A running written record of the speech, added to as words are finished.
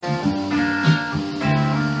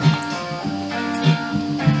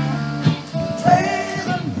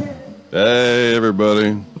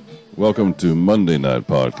everybody. Welcome to Monday Night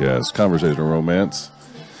Podcast, Conversational Romance,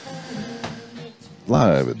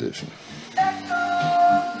 live edition.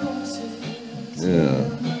 Yeah.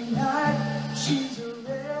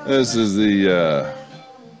 This is the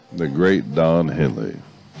great Don Henley.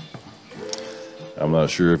 I'm not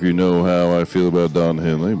sure if you know how I feel about Don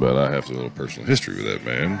Henley, but I have a little personal history with that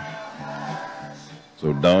man.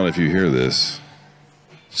 So, Don, if you hear this,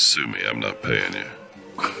 sue me. I'm not paying you.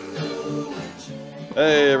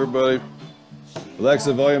 Hey, everybody.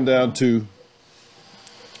 Alexa, volume down 2.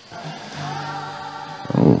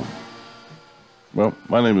 Oh. Well,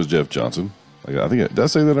 my name is Jeff Johnson. I think did I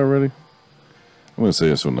say that already? I'm going to say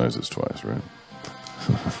it so nice it's twice, right?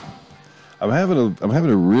 I'm having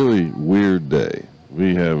a really weird day.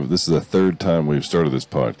 This is the third time we've started this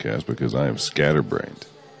podcast because I am scatterbrained.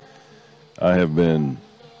 I have been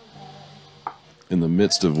in the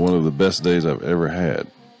midst of one of the best days I've ever had.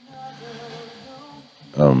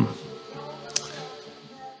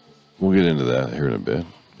 We'll get into that here in a bit,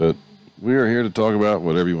 but we are here to talk about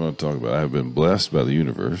whatever you want to talk about. I have been blessed by the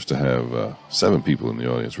universe to have 7 people in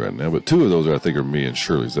the audience right now, but 2 of those I think are me and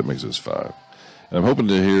Shirley's. That makes us 5. And I'm hoping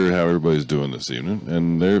to hear how everybody's doing this evening,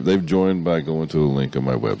 and they've joined by going to the link on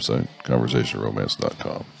my website,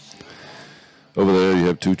 conversationromance.com. Over there, you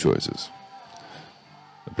have 2 choices.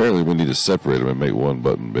 Apparently, we need to separate them and make one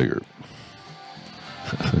button bigger.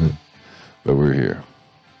 But we're here.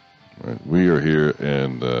 Right. We are here,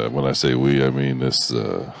 and when I say we, I mean this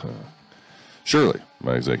Shirley,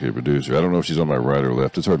 my executive producer. I don't know if she's on my right or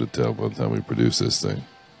left. It's hard to tell by the time we produce this thing.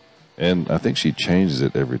 And I think she changes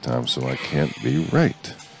it every time, so I can't be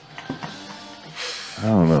right. I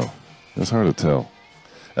don't know. It's hard to tell.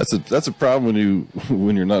 That's a problem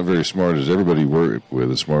when you're not very smart, is everybody you work with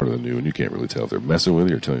is smarter than you, and you can't really tell if they're messing with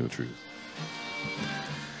you or telling you the truth.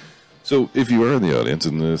 So, if you are in the audience,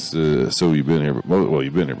 and so you've been here, well,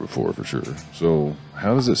 you've been here before for sure. So,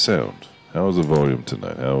 how does it sound? How is the volume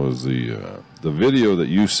tonight? How is the video that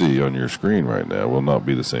you see on your screen right now will not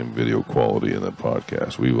be the same video quality in the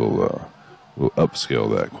podcast. We will we'll upscale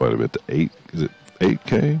that quite a bit to 8. Is it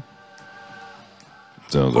 8K?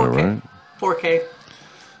 Sounds 4K. All right. 4K.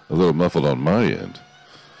 A little muffled on my end.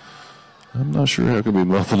 I'm not sure how it can be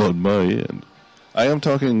muffled on my end. I am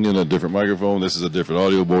talking in a different microphone. This is a different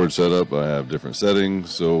audio board setup. I have different settings,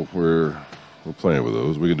 so we're playing with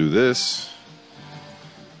those. We can do this.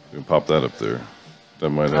 We can pop that up there. That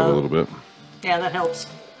might help a little bit. Yeah, that helps.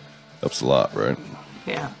 Helps a lot, right?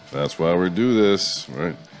 Yeah. That's why we do this,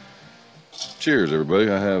 right? Cheers,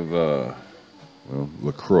 everybody. I have,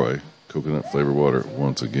 LaCroix coconut flavored water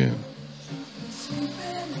once again.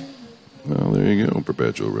 Well, there you go,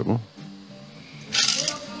 Perpetual Rebel.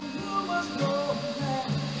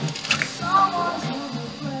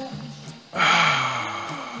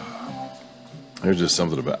 There's just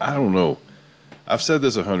something about, I don't know. I've said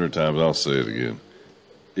this 100 times, I'll say it again.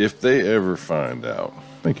 If they ever find out,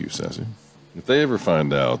 thank you, Sassy. If they ever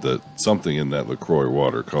find out that something in that LaCroix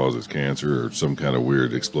water causes cancer or some kind of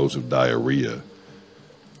weird explosive diarrhea,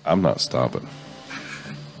 I'm not stopping.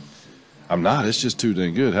 I'm not. It's just too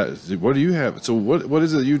dang good. What do you have? So what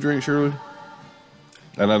is it that you drink, Shirley?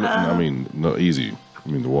 And I mean, no, easy. I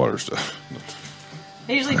mean, the water stuff.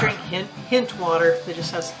 I usually drink hint water that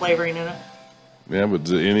just has flavoring in it. Yeah, but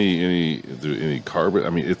any carbon? I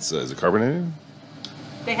mean, is it carbonated?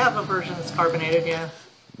 They have a version that's carbonated, yeah.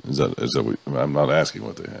 Is that what, I'm not asking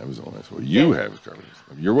what they have. It's only what you have is carbonated.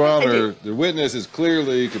 Your Honor, the witness is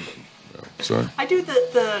clearly. Sorry. I do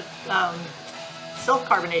the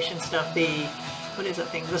self-carbonation stuff. What is that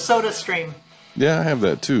thing? The Soda Stream. Yeah, I have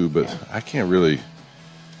that too, but I can't really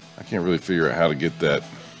figure out how to get that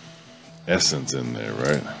essence in there,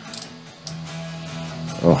 right?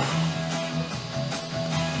 Oh.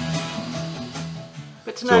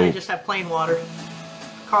 But tonight I just have plain water.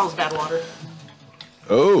 Carlsbad water.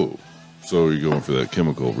 Oh, so you're going for that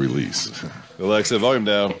chemical release. Alexa, volume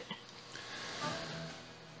down.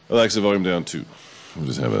 Alexa, volume down 2. We'll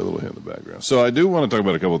just have that little hit in the background. So I do want to talk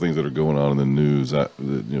about a couple of things that are going on in the news.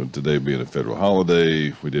 Today being a federal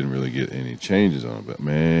holiday, we didn't really get any changes on it. But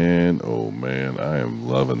man, oh man, I am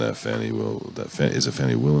loving that Fannie is it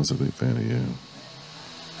Fannie Willis? I think Fannie, yeah.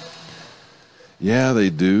 Yeah, they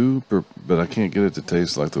do, but I can't get it to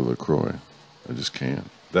taste like the LaCroix. I just can't.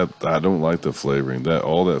 I don't like the flavoring.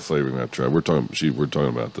 All that flavoring I've tried. We're talking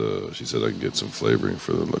about she said I can get some flavoring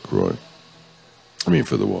for the LaCroix. I mean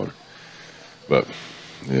for the water. But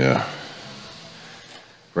yeah.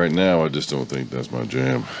 Right now I just don't think that's my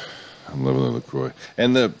jam. I'm loving the LaCroix.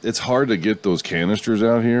 And it's hard to get those canisters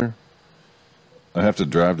out here. I have to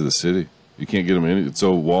drive to the city. You can't get them any.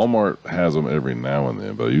 So Walmart has them every now and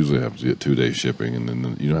then, but I usually have to get 2-day shipping, and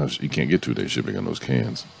then you can't get 2-day shipping on those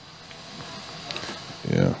cans.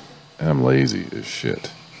 Yeah, and I'm lazy as shit.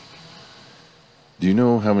 Do you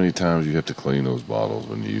know how many times you have to clean those bottles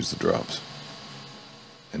when you use the drops?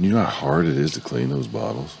 And you know how hard it is to clean those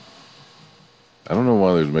bottles? I don't know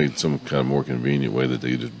why they've made some kind of more convenient way that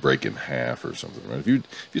they just break in half or something, right? If you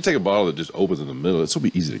take a bottle that just opens in the middle, it's so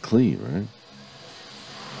be easy to clean, right?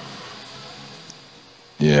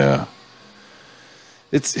 Yeah.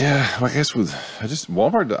 I guess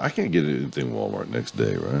Walmart, I can't get anything Walmart next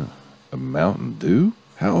day, right? A Mountain Dew?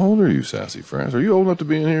 How old are you, Sassy France? Are you old enough to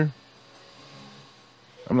be in here?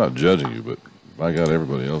 I'm not judging you, but by God,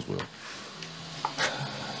 everybody else will.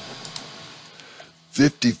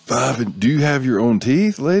 55, and do you have your own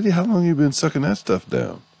teeth, lady? How long have you been sucking that stuff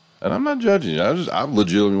down? And I'm not judging you. I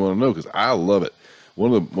legitimately want to know because I love it.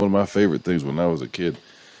 One of my favorite things when I was a kid,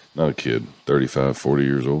 not a kid, 35, 40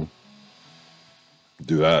 years old.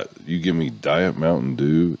 Dude, you give me Diet Mountain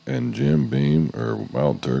Dew and Jim Beam or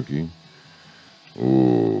Wild Turkey.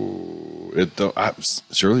 Oh,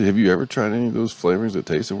 Shirley, have you ever tried any of those flavors that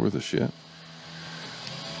tasted worth a shit?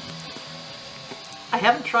 I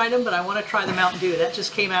haven't tried them, but I want to try the Mountain Dew. That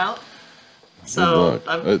just came out. So,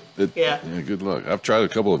 yeah, good luck. I've tried a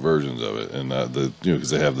couple of versions of it, and because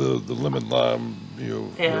they have the lemon lime,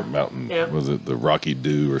 or mountain, was it the Rocky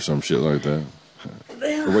Dew or some shit like that?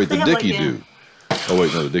 Or wait, the Dickie Dew. Oh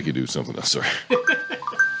wait, no, the Dickie Dew something else. Sorry.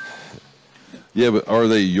 Yeah, but are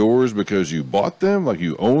they yours because you bought them? Like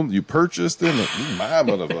you purchased them? Like, my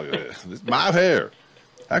motherfucker, it's my hair.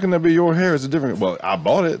 How can that be your hair? It's a different. Well, I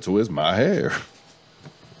bought it, so it's my hair.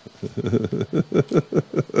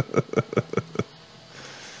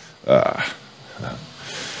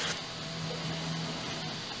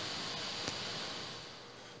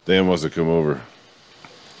 Dan wants to come over.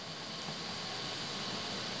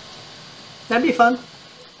 That'd be fun.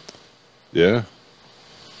 Yeah.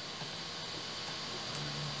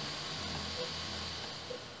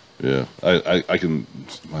 Yeah, I can.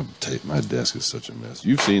 My desk is such a mess.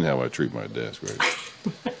 You've seen how I treat my desk, right?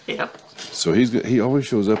 Yep. So he always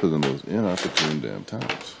shows up in the most inopportune damn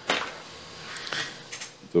times.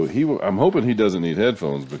 So I'm hoping he doesn't need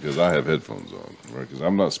headphones because I have headphones on, right? Because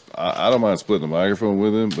I don't mind splitting the microphone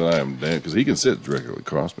with him, but I am damn because he can sit directly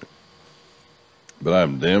across me. But I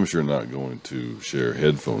am damn sure not going to share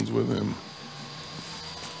headphones with him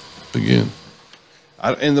again.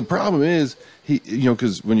 And the problem is,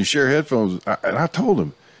 because when you share headphones, and I told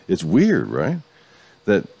him, it's weird, right?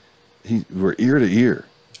 That we're ear to ear,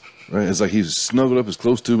 right? It's like he's snuggled up as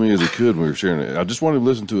close to me as he could when we were sharing it. I just wanted to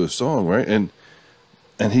listen to a song, right? And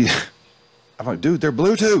I'm like, dude, they're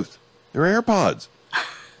Bluetooth. They're AirPods.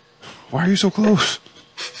 Why are you so close?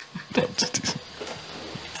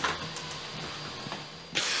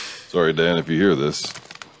 Sorry, Dan, if you hear this.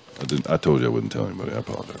 I told you I wouldn't tell anybody. I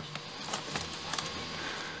apologize.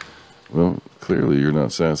 Well, clearly you're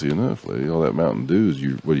not sassy enough, lady. All that Mountain Dew is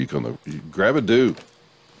what do you call it? You grab a Dew.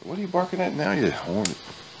 What are you barking at now, you horny?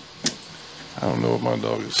 I don't know what my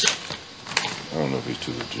dog is. I don't know if he's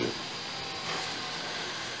too legit.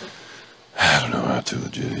 I don't know how too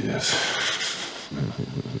legit he is.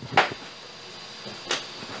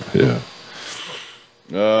 Yeah.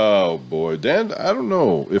 Oh, boy. Dan, I don't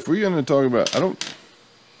know. If we're going to talk about... I don't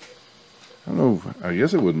know. I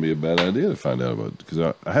guess it wouldn't be a bad idea to find out about it because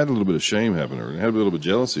I had a little bit of shame happen earlier. I had a little bit of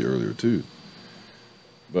jealousy earlier, too.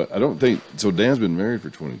 But I don't think... So Dan's been married for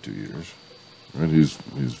 22 years. Right? He's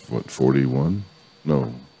what, 41?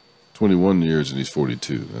 No. 21 years and he's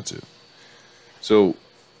 42. That's it. So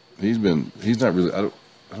he's not really... I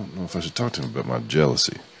don't know if I should talk to him about my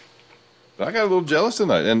jealousy. But I got a little jealous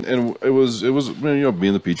tonight. And it was me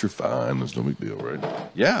and the Peach are fine. There's no big deal, right?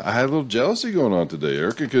 Yeah, I had a little jealousy going on today,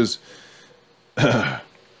 Erica, because...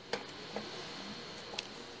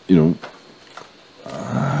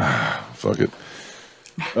 fuck it.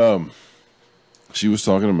 She was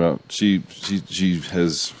talking about she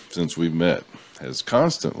has, since we've met, has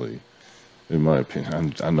constantly, in my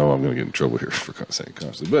opinion, I know I'm going to get in trouble here for saying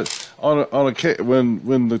constantly, but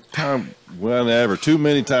whenever, too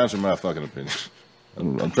many times in my fucking opinion,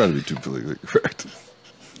 I'm trying to be too politically correct.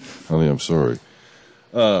 Honey, I'm sorry.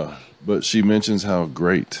 But she mentions how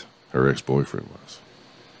great her ex-boyfriend was.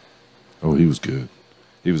 Oh, he was good.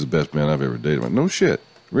 He was the best man I've ever dated. I'm like, no shit.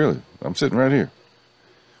 Really? I'm sitting right here.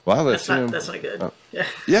 Well, that's not good.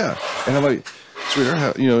 Yeah. And I'm like,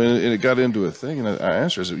 sweetheart, and it got into a thing, and I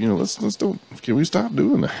asked her, I said, can we stop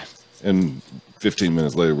doing that? And 15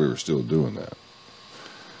 minutes later, we were still doing that.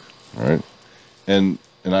 All right. And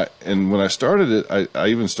when I started it, I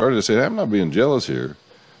even started to say, I'm not being jealous here,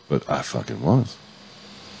 But I fucking was.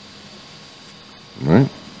 Right?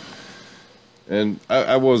 And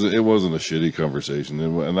I wasn't. It wasn't a shitty conversation,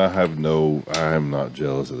 and I am not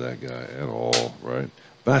jealous of that guy at all, right?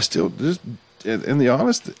 But I still just, and the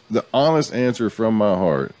honest answer from my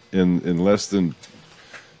heart, in less than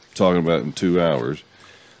talking about it in 2 hours,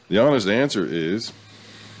 the honest answer is,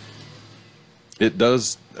 it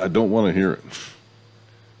does. I don't want to hear it.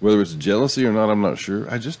 Whether it's jealousy or not, I'm not sure.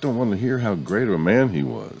 I just don't want to hear how great of a man he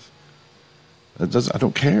was. I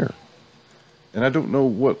don't care. And I don't know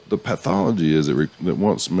what the pathology is that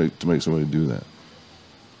wants to make somebody do that.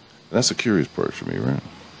 That's the curious part for me, right?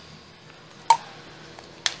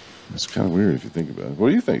 It's kind of weird if you think about it. What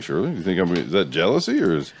do you think, Shirley? Do you think is that jealousy,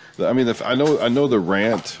 or is I mean, I know the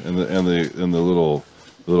rant and the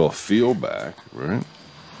little feel back, right?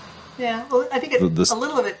 Yeah, well, I think a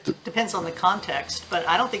little of it depends on the context, but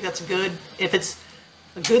I don't think that's good. If it's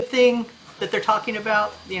a good thing that they're talking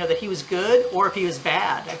about, that he was good, or if he was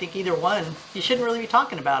bad. I think either one, you shouldn't really be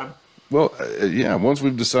talking about him. Well, yeah. Once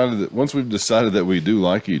we've decided that we do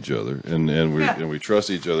like each other and we trust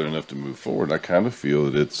each other enough to move forward, I kind of feel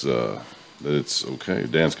that it's okay.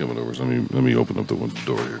 Dan's coming over, so let me open up the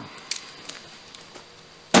door here.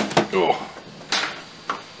 Oh.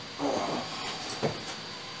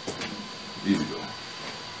 Easy go.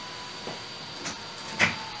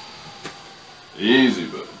 Easy,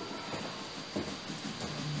 buddy.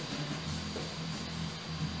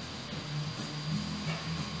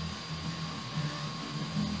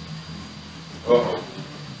 Uh-oh.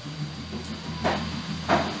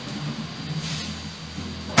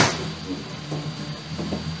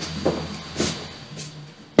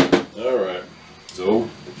 All right. So,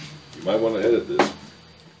 you might want to edit this.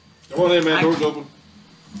 Come on in, man. Door's open.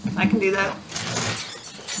 I can do that.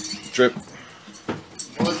 Trip.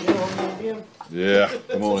 Yeah,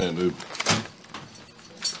 come on in, dude.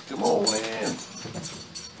 Come on in.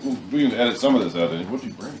 We can edit some of this out, What'd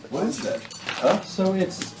you bring? What is that? Huh? So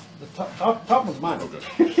it's the top one's mine.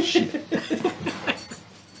 Okay. Shit.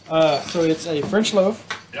 So it's a French loaf.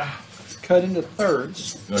 Yeah. Cut into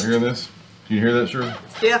thirds. Y'all hear this? Can you hear that, Shirley?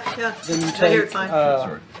 Yeah. Then you I hear it take fine.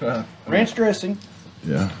 Sorry. ranch dressing.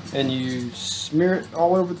 Yeah. And you smear it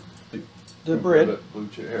all over the bread. Blue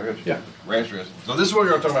cheese. Yeah. Ranch dressing. So this is what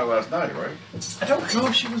you were talking about last night, right? I don't know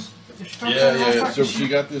if she was. Yeah. So she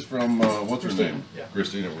got this from what's her name? Yeah.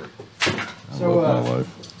 Christina. So I love my life.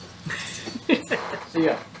 So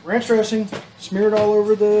yeah, ranch dressing, smear it all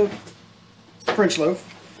over the French loaf,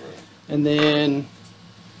 and then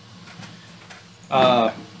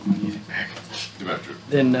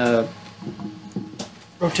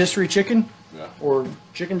rotisserie chicken or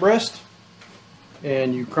chicken breast,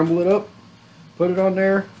 and you crumble it up, put it on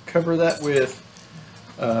there, cover that with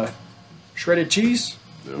shredded cheese.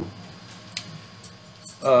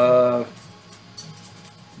 Yeah.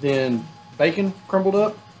 Then bacon crumbled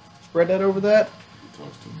up, spread that over that,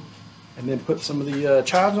 and then put some of the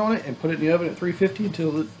chives on it and put it in the oven at 350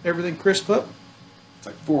 until everything crisps up. It's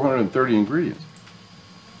like 430 ingredients.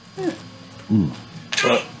 Yeah.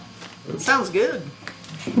 But It sounds good.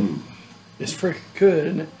 It's freaking good,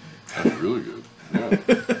 isn't it? that's really good. Yeah.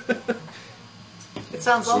 It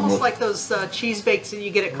sounds almost like those cheese bakes that you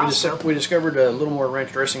get at Costco. We discovered a little more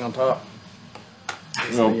ranch dressing on top.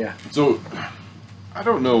 Yeah. So I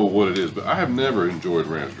don't know what it is, but I have never enjoyed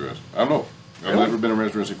ranch dressing. I don't know. I've never been a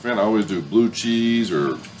ranch dressing fan. I always do blue cheese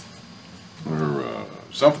or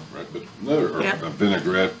something, right? But never a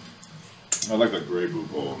vinaigrette. I like a Grey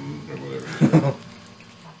Poupon or whatever.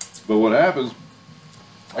 But what happens?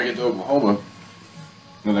 I get to Oklahoma,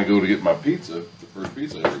 and I go to get my pizza. The first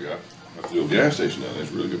pizza I ever got at the old gas station down there.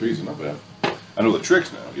 It's really good pizza, not bad. I know the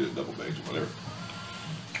tricks now. I get it double baked or whatever.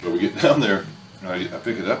 But we get down there. I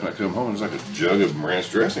pick it up and I come home and there's like a jug of ranch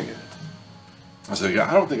dressing in it. I say,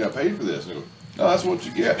 I don't think I paid for this. And they go, no, that's what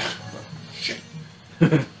you get. Like, shit.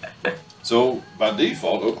 So by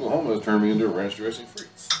default, Oklahoma has turned me into a ranch dressing freak.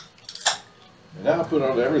 And now I put it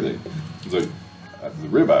on everything. It's like the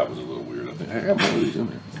ribeye was a little weird. I think I got more of these in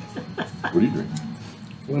there. What do you drink?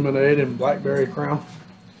 Lemonade and blackberry crown.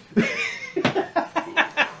 I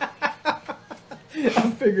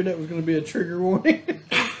figured that was going to be a trigger warning.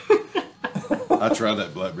 I tried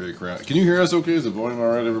that blackberry crown. Can you hear us okay? Is the volume all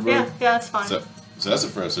right, everybody? Yeah, it's fine. So that's a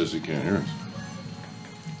friend says she can't hear us.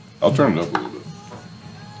 I'll turn it up a little bit.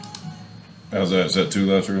 How's that? Is that too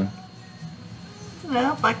loud, Trina?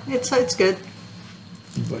 No, it's good.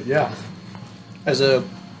 But yeah, as a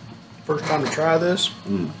first time to try this.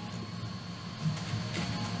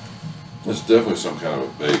 It's definitely some kind of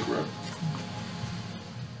a bake, right?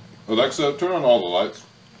 Alexa, turn on all the lights.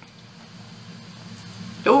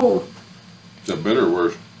 Oh. Is that better or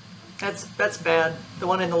worse? That's bad. The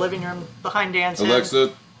one in the living room behind Dan's head.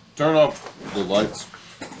 Alexa, turn off the lights.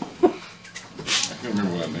 I can't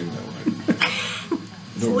remember what I named that light.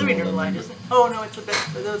 It's the living room light, isn't it? Oh no, it's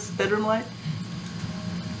the bedroom light.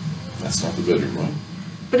 That's not the bedroom light.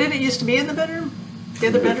 But didn't it used to be in the bedroom? The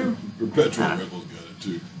other bedroom? Perpetual Rebel's got it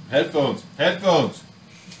too. Headphones.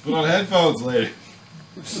 Put on headphones, lady.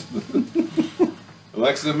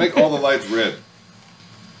 Alexa, make all the lights red.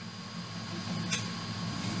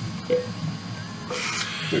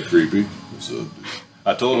 Is that creepy?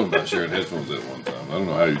 I told him about sharing headphones at one time. I don't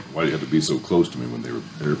know why you had to be so close to me when they were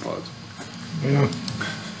AirPods.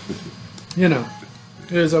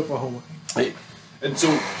 It is Oklahoma. Hey, and so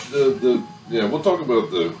we'll talk about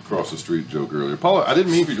the across the street joke earlier. Paula, I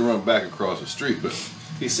didn't mean for you to run back across the street, but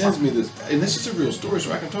he sends me this, and this is a real story,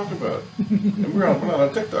 so I can talk about it. And we're not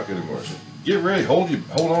on TikTok anymore. So get ready, hold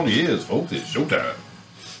on to your ears, folks. It's showtime.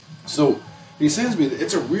 So he sends me,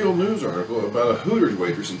 it's a real news article about a Hooters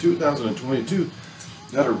waitress in 2022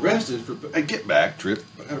 got arrested for, got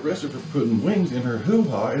arrested for putting wings in her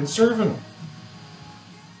hoo-ha and serving them.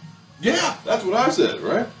 Yeah, that's what I said,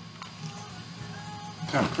 right?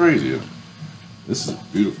 Kind of crazy, isn't it? This is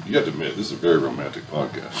beautiful. You have to admit, this is a very romantic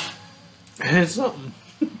podcast. It's something.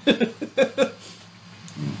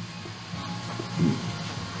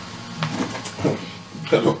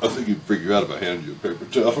 I think you'd figure out if I handed you a paper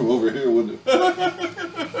towel from over here, wouldn't it?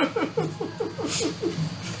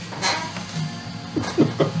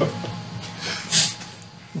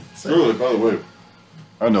 Really, by the way,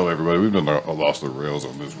 I know everybody, we've done lost the rails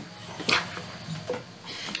on this one.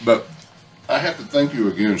 But I have to thank you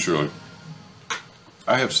again, Shirley.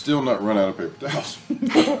 I have still not run out of paper towels.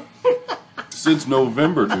 Since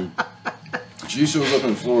November, dude. She shows up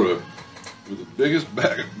in Florida with the biggest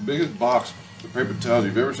box of paper towels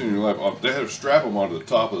you've ever seen in your life. They had to strap them onto the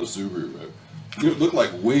top of the Subaru, man. It looked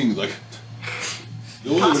like wings, like... The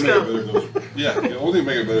only thing to make it better the only thing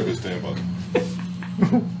to make it better is tampons.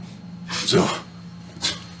 So...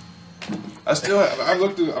 I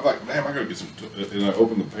looked at it, I'm like, damn, I gotta get some, and I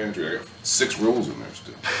opened the pantry, I got 6 rolls in there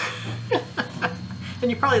still. And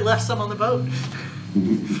you probably left some on the boat.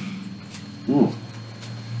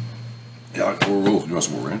 Yeah, like 4 rolls. You want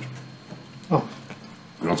some more ranch? Oh.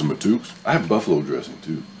 You want some Matooks? I have buffalo dressing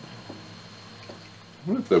too. I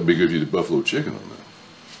wonder if that'd be good if you did buffalo chicken on that.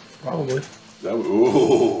 Probably. That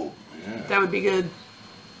would, yeah. That would be good.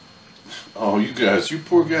 Oh, you guys, you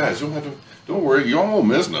poor guys, don't worry, you won't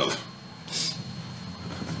miss nothing.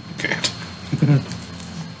 Can't.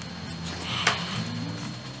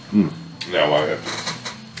 Now I have to.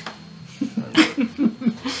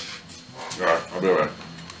 Alright, I'll be right back.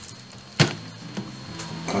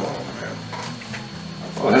 Oh, man.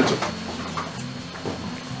 Oh, that's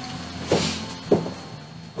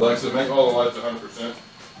Alexa, make all the lights 100%.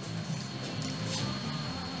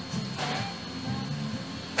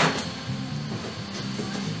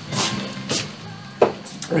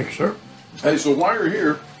 Thanks, sir. Hey, so while you're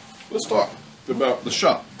here, let's talk about the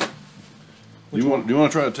shop. Do you want to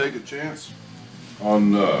try to take a chance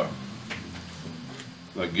on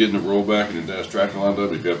like getting a rollback and your dad's tractor lined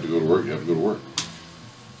up? If you have to go to work, you have to go to work.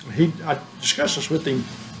 I discussed this with him.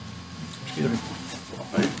 Excuse me.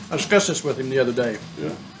 Hey. I discussed this with him the other day.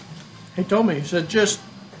 Yeah. He told me, he said, just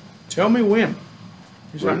tell me when.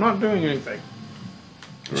 He said, Right. I'm not doing anything.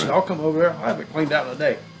 He said, Right. I'll come over there. I'll have it cleaned out in a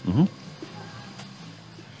day. Mm-hmm.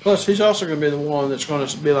 Plus, he's also going to be the one that's going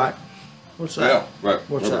to be like, what's that? Yeah, right.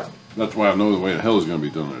 What's right. that? That's why I know the way the hell is going to be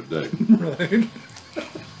done in a day. Right.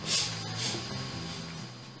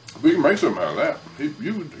 We can make something out of that.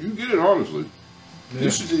 You get it honestly. Yeah. You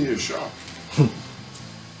should see his shop.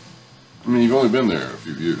 I mean, you've only been there a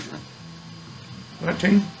few years, right?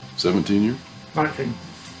 19? 17 years? 19.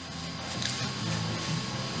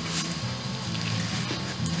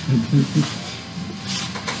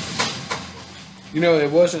 You know,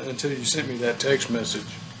 it wasn't until you sent me that text message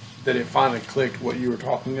that it finally clicked what you were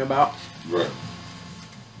talking about. Right.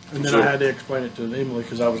 And then So- I had to explain it to Emily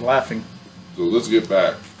because I was laughing. So let's get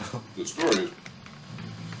back. The story is,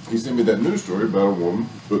 he sent me that news story about a woman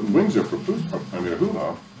putting wings in her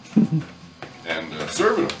hoo-ha, and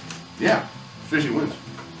serving them. Yeah, fishy wings.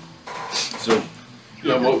 So,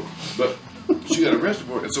 but she got arrested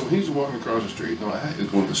for it. And so he's walking across the street, and he's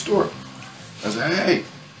going to the store. I said, hey,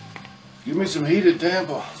 give me some heated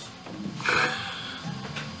tampons.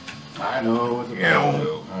 I know, it's a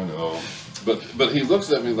joke, I know. But he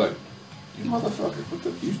looks at me like, you motherfucker, what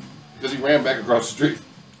the... Because he ran back across the street.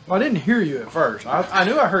 Well, I didn't hear you at first. I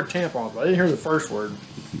knew I heard tampons, but I didn't hear the first word.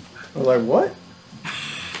 I was like, what?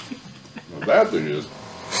 The bad thing is,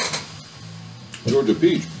 Georgia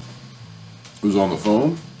Peach was on the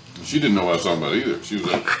phone, She didn't know what I was talking about either. She was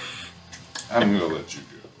like, I'm going to let you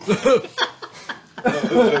go.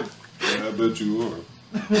 I bet you are.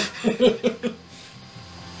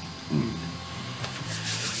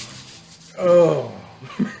 Oh.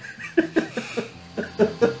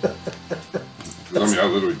 I mean, I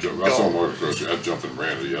literally jumped. I saw Mark across the street. I jumped and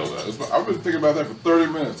ran and yelled at it. I've been thinking about that for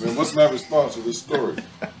 30 minutes, man. What's my response to this story?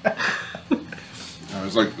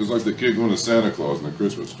 It's like the kid going to Santa Claus in the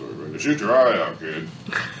Christmas story, right? Shoot your eye out, kid.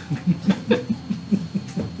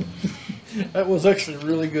 That was actually a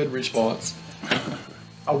really good response.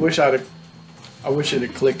 I wish it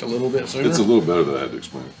had clicked a little bit sooner. It's a little better than I had to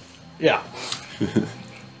explain it. Yeah.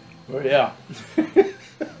 Well, yeah.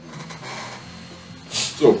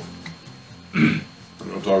 So, I'm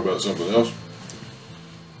going to talk about something else.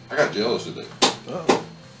 I got jealous today.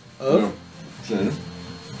 Oh. Yeah.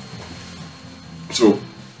 So,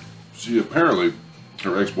 she apparently,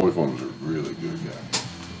 her ex-boyfriend was a really good guy.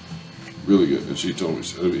 Really good. And she told me,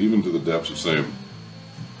 even to the depths of saying,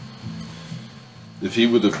 if he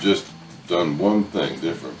would have just done one thing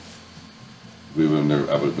different, I would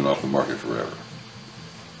have been off the market forever.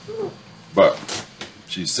 But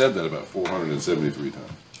she said that about 473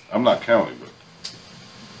 times. I'm not counting, but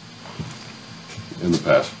in the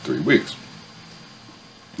past 3 weeks.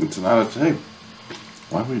 And tonight I say,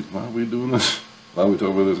 why are we doing this? Why are we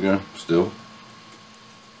talking about this guy still?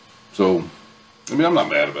 So, I mean, I'm not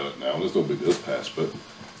mad about it now. There's no big deal past, but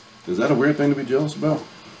is that a weird thing to be jealous about?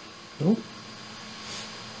 Nope.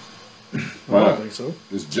 Why I not? don't think so.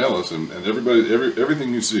 It's jealous, and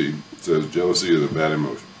everything you see says jealousy is a bad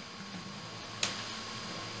emotion.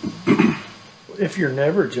 If you're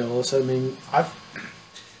never jealous, I mean,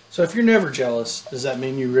 so if you're never jealous, does that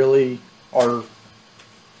mean you really are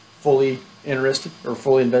fully interested or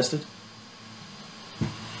fully invested?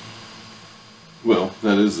 Well,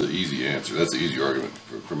 that is the easy answer. That's the easy argument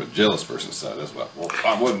from a jealous person's side. That's why. Well, if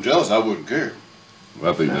I wasn't jealous, I wouldn't care.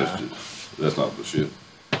 Well, I think that's not the shit.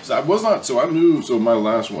 So I was not. So I knew. So my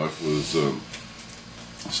last wife was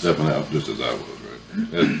stepping out just as I was,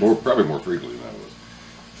 right? And probably more frequently than I was.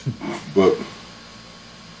 But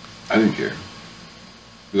I didn't care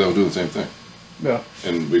because I was doing the same thing. Yeah.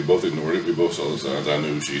 And we both ignored it. We both saw the signs. I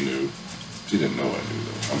knew. She knew. She didn't know I knew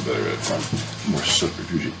though. I'm better at it. I'm more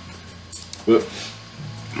subterfuge. But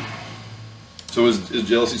so is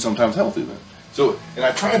jealousy sometimes healthy then? So, and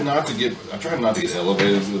I tried not to get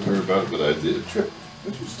elevated with her about it, but I did. Trip,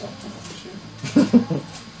 would you stop talking shit?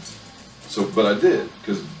 So, but I did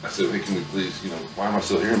because I said, "Hey, can we please? Why am I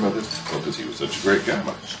still hearing about this? Well, because he was such a great guy." I'm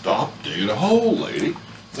like, "Stop digging a hole, lady."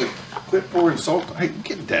 It's like, quit pouring salt. Hey,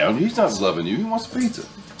 get down. He's not loving you. He wants pizza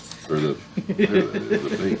or the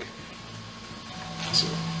bake. So,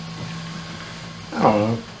 I don't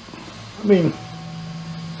know. I mean,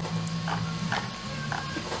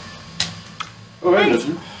 oh, hey,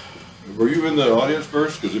 Mister. Were you in the audience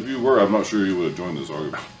first? Because if you were, I'm not sure you would have joined this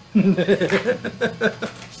argument.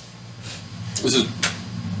 This is.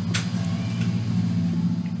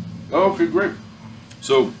 Oh, okay, great.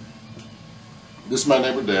 So, this is my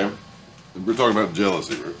neighbor Dan, and we're talking about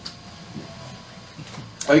jealousy, right?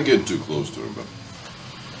 I ain't getting too close to him, but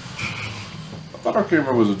I thought our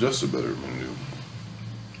camera was adjusted better a minute ago.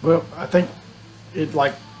 well, I think it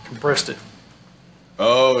compressed it.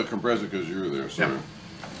 Oh, it compressed it because you were there. Sorry.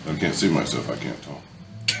 I can't see myself. I can't talk.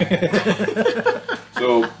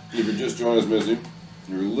 So, if you're just joining us, Missy,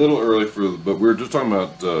 you're a little early but we're just talking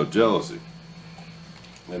about jealousy.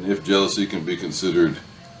 And if jealousy can be considered,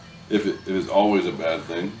 if it is always a bad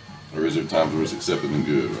thing, or is there times where it's accepted and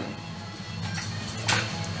good, right?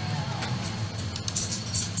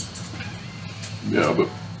 Yeah, but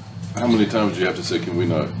how many times do you have to say, can we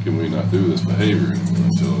not do this behavior anymore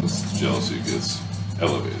until this jealousy gets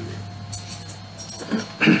elevated?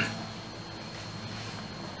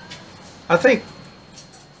 I think.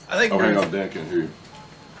 Oh, hang on, Dan can't hear you.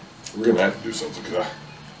 We're gonna have to do something because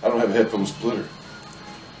I don't have a headphone splitter.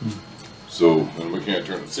 So, and we can't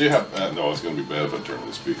turn. See how? No, it's gonna be bad if I turn on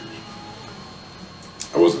the speakers.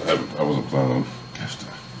 I wasn't planning on. Gosh,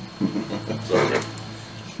 sorry,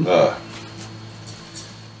 man.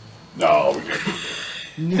 No, we can't.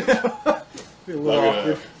 Be a little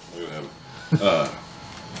awkward. Look at that.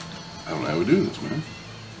 I don't know how we do this, man.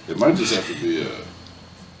 It might just have to be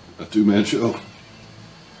a two-man show.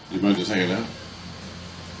 You mind just hanging out?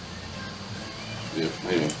 Yeah,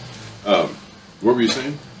 maybe. What were you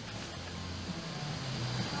saying?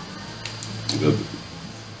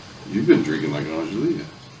 You've been drinking like Angelique.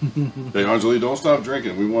 Hey, Angelique, don't stop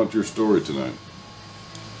drinking. We want your story tonight.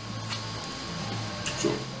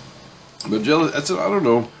 So, but jealous. I don't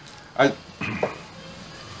know.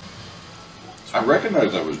 I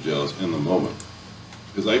recognized I was jealous in the moment.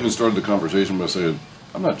 Because I even started the conversation by saying,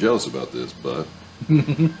 I'm not jealous about this, but...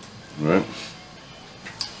 right?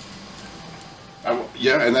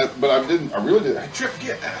 But I didn't, I really didn't. Hey, Trip,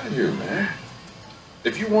 get out of here, man.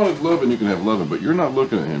 If you wanted loving, you can have loving, but you're not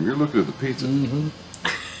looking at him. You're looking at the pizza.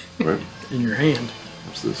 Mm-hmm. Right? In your hand.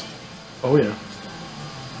 What's this? Oh, yeah.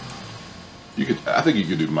 I think you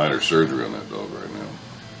could do minor surgery on that dog right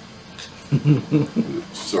now.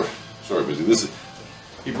 Sorry, Busy.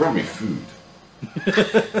 He brought me food.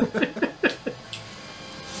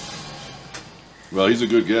 Well, he's a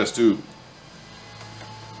good guest too.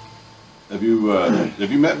 Have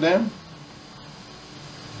you met Dan?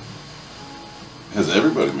 Has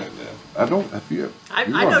everybody met Dan? I don't. Have you? I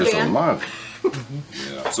know just Dan. Online.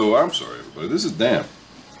 Yeah. So I'm sorry, everybody. This is Dan.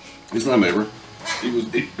 He's my neighbor.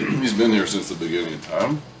 He's been here since the beginning of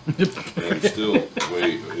time, and still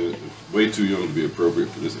way too young to be appropriate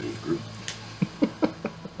for this age group.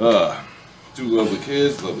 Two lovely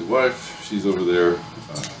kids, lovely wife. She's over there.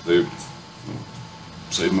 They've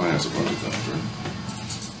saved my ass a bunch of times,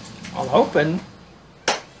 right? I'm hoping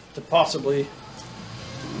to possibly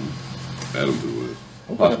Add them to it.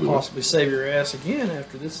 Possibly save your ass again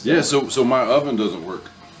after this. Yeah. So my oven doesn't work.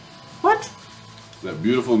 What? That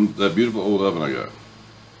beautiful old oven I got.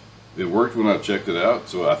 It worked when I checked it out,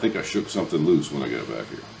 so I think I shook something loose when I got back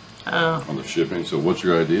here. Oh. On the shipping. So what's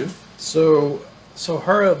your idea? So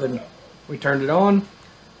her oven, we turned it on,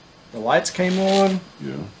 the lights came on,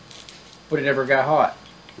 Yeah. but it never got hot.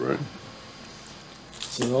 Right.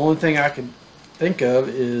 So the only thing I could think of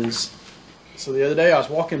is, so the other day I was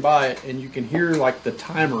walking by it and you can hear like the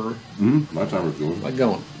timer. Mm-hmm. My timer's going. Like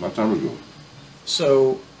going. My timer's going.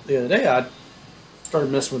 So the other day I started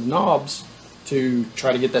messing with knobs to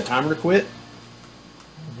try to get that timer to quit,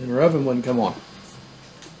 and her oven wouldn't come on.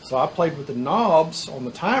 So I played with the knobs on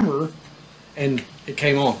the timer, and it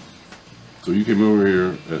came on. So you came over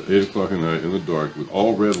here at 8 o'clock at night in the dark with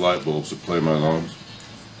all red light bulbs to play my knobs?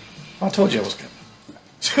 I told you I was coming.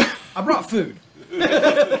 I brought food.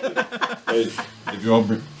 Hey, if y'all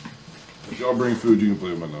bring food, you can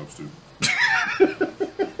play with my knobs too.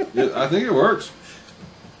 Yeah, I think it works.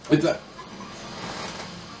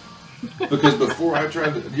 Because before I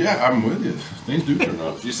tried to, yeah, I'm with you. Things do turn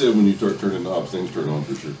on. She said when you start turning knobs, things turn on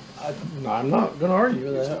for sure. I'm not going to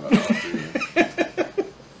argue with that.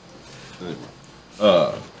 Anyway,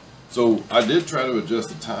 so I did try to adjust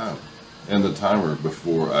the time and the timer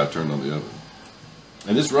before I turned on the oven,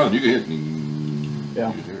 and it's running. You can hear it. Yeah.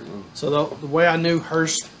 You can hear it running. So the way I knew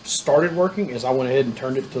hers started working is I went ahead and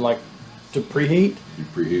turned it to preheat. You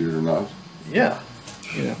preheated her knobs. Yeah,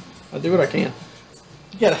 I do what I can.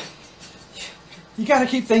 You gotta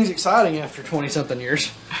keep things exciting after 20-something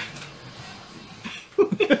years.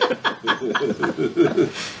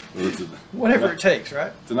 Whatever it takes,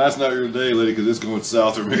 right? Tonight's not your day, lady, because it's going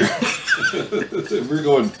south from here. we're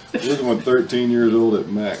going 13 years old at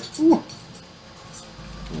max. Ooh.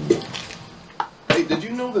 Hey, did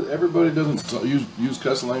you know that everybody doesn't use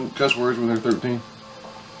cuss words when they're 13?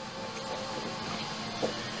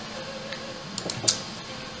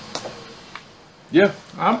 Yeah.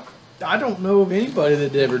 I don't know of anybody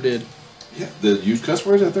that ever did. Yeah, that used cuss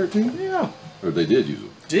words at 13? Yeah. Or they did use them?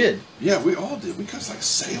 Did. Yeah, we all did. We cussed like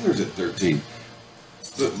sailors at 13.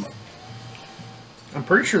 But, I'm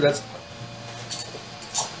pretty sure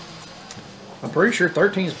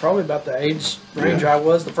 13 is probably about the age range I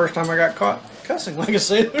was the first time I got caught cussing like a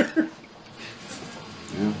sailor.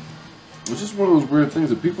 Yeah. It's just one of those weird things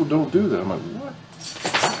that people don't do that. I'm like, what?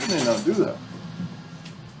 How can they not do that?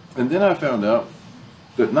 And then I found out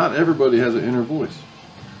that not everybody has an inner voice.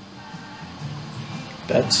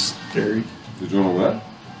 That's scary. Did you know that?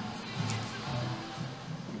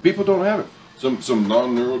 People don't have it. Some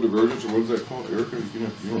non-neurodivergence, or what is that called? Erica, you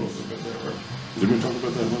don't know about that, right? Did we talk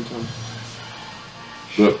about that one time?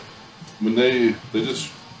 But when they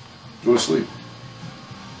just go to sleep.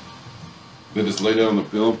 They just lay down on the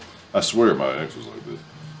pillow. I swear my ex was like this.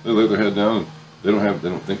 They lay their head down and they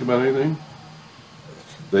don't think about anything.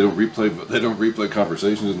 They don't replay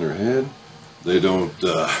conversations in their head. They don't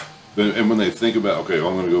and when they think about, okay,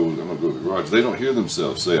 I'm gonna go to the garage, they don't hear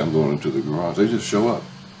themselves say I'm going into the garage. They just show up.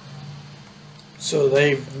 So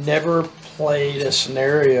they've never played a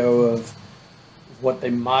scenario of what they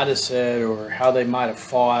might have said or how they might have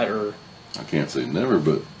fought, or I can't say never,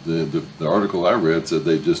 but the article I read said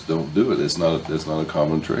they just don't do it. It's not a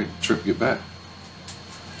common trait. Trip, get back.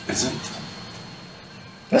 Isn't?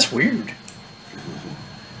 That's weird.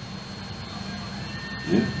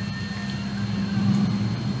 Yeah.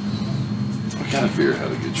 I gotta figure out how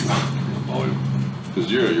to get you on volume.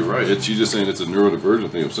 Because you're right. She's just saying it's a neurodivergent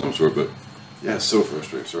thing of some sort, but Yeah, it's so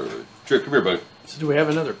frustrating. Sorry, buddy. Trip, come here, buddy. So do we have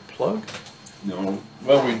another plug? No.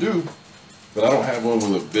 Well, we do, but I don't have one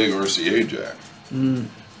with a big RCA jack.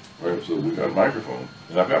 Right, so we got a microphone,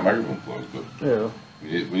 and I've got microphone plugs, but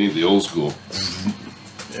we need the old school.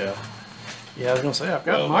 Yeah. Yeah, I was gonna say I've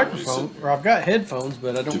got a microphone, or I've got headphones,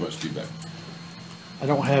 but I don't. Too much feedback. I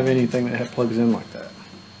don't have anything that plugs in like that.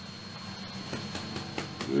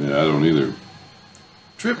 Yeah, I don't either.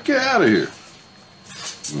 Trip, get out of here.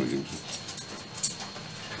 You wanna give him some?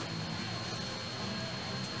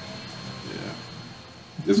 Yeah.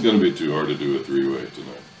 It's going to be too hard to do a three-way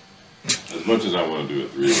tonight. As much as I want to do a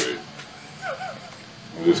three-way,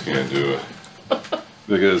 I just can't do it.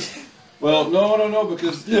 Because, well, no,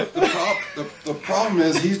 because the problem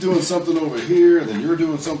is he's doing something over here, and then you're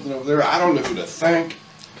doing something over there. I don't know who to thank.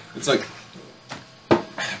 It's like,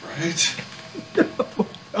 right?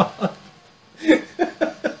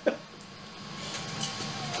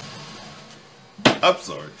 I'm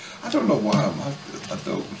sorry. I don't know why I'm like this. I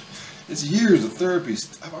don't. It's years of therapy.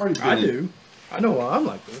 I've already been. I do. I know why I'm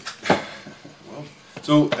like this. Well,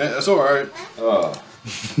 so all right.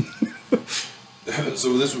 So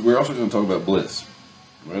we're also going to talk about bliss.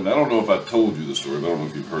 Right? And I don't know if I told you the story, but I don't know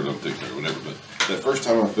if you've heard it on TikTok or whatever. But that first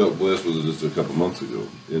time I felt bliss was just a couple months ago.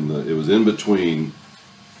 It was in between.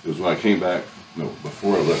 It was when I came back. No,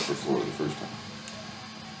 before I left for Florida the first time.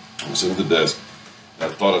 I was sitting at the desk.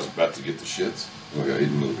 And I thought I was about to get the shits. And I got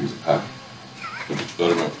eating another piece of pie. Put the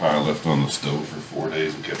buttermilk pie left on the stove for 4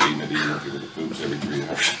 days and kept eating it, give it the poops every 3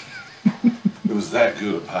 hours. It was that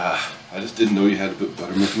good a pie. I just didn't know you had to put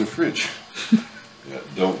buttermilk in the fridge. Yeah,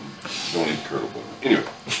 don't eat curdle butter. Anyway,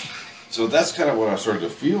 so that's kind of what I started to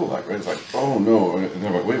feel like, right? It's like, oh no, and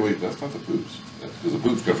I'm like, wait, that's not the poops. Because the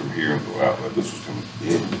poops come from here and go out, but this was coming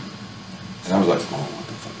in. And I was like, oh, what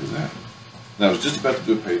the fuck is that? And I was just about to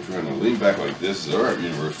do a Patreon, and I leaned back like this, all right,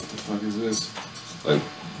 universe, what the fuck is this? Like,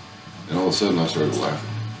 and all of a sudden I started laughing.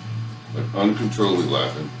 Like uncontrollably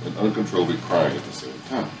laughing and uncontrollably crying at the same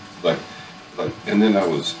time. Like, and then I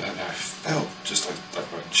felt just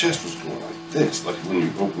like my chest was going like this. Like when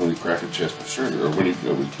you crack a chest with sugar, or when you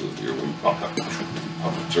kill a deer, when you pop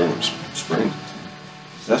a German springs.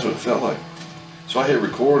 That's what it felt like. So I hit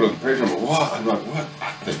record on the page, and I'm like, what? I'm like, what?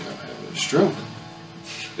 I think I'm having a stroke.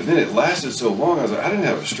 And then it lasted so long, I was like, I didn't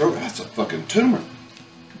have a stroke, that's a fucking tumor.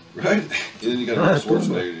 Right? And then you got a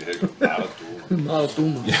Schwarzenegger in your head, not a tumor. Not a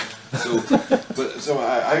tumor. Yeah. So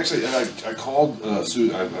I actually, and I called I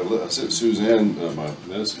sent Suzanne my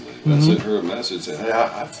medicine lady. I sent her a message saying, hey,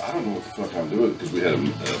 I don't know what the fuck I'm doing, because we had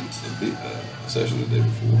a session the day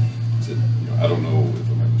before. I said, I don't know if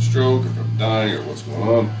I'm having a stroke or if I'm dying or what's going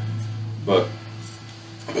on, but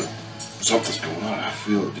something's going on. I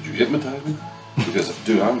feel it. Did you hypnotize me? Because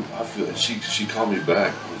dude, I feel it. She called me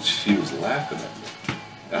back and she was laughing at me.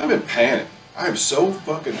 And I'm in panic. I am so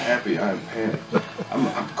fucking happy. I am panicked.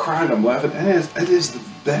 I'm crying. I'm laughing. And it is the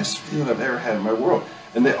best feeling I've ever had in my world.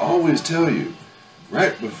 And they always tell you,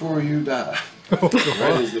 right before you die, right,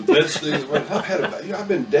 is the best thing. I've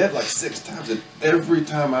been dead like 6 times, and every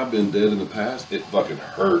time I've been dead in the past, it fucking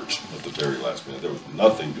hurt at the very last minute. There was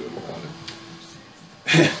nothing good about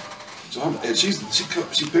it. So I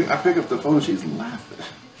pick up the phone and she's laughing.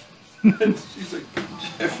 And she's like,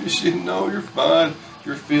 Jeffrey, you're fine.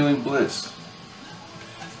 You're feeling bliss.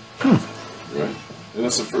 Right? And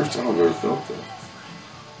that's the first time I've ever felt that.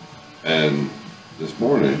 And this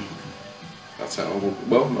morning, that's how,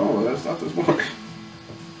 well, no, that's not this morning.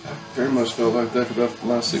 I very much felt like that for the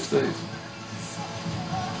last 6 days.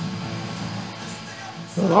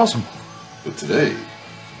 That was awesome. But today,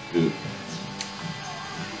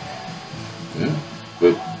 yeah,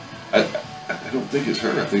 but I don't think it's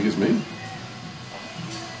her. I think it's me.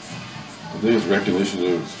 I think it's recognition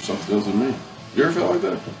of something else in me. You ever felt like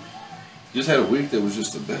that? You just had a week that was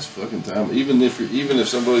just the best fucking time. Even if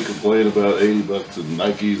somebody complained about $80 and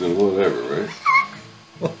Nikes and whatever, right?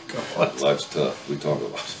 Oh God, life's tough. We talk a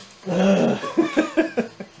lot.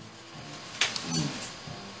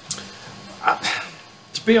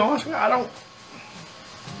 To be honest with you, I don't.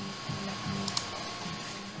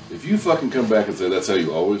 If you fucking come back and say that's how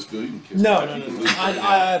you always feel, you can kiss No.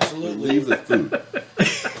 I absolutely leave the food.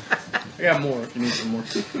 I got more if you need some more.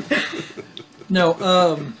 No,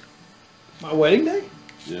 my wedding day?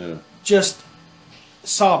 Yeah. Just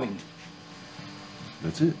sobbing.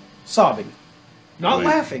 That's it. Sobbing. Not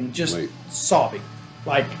laughing, just sobbing.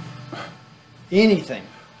 Like anything.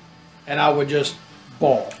 And I would just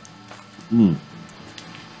bawl. It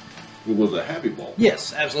was a happy ball.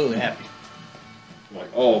 Yes, absolutely happy. Like,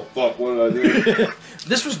 oh, fuck, what did I do?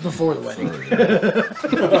 This was before the wedding.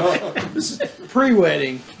 This is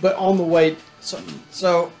pre-wedding, but on the way.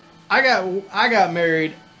 So I got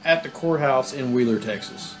married at the courthouse in Wheeler,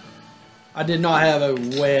 Texas. I did not have a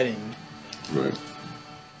wedding. Right.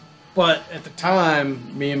 But at the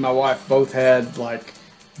time, me and my wife both had like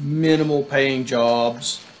minimal paying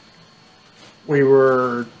jobs.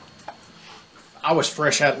 I was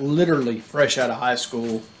literally fresh out of high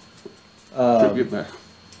school. Get back.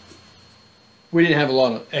 We didn't have a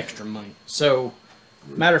lot of extra money. So,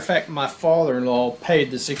 matter of fact, my father-in-law paid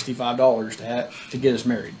the $65 to get us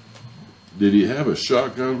married. Did he have a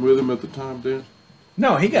shotgun with him at the time, Dan?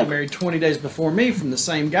 No, he got married 20 days before me from the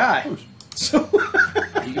same guy. So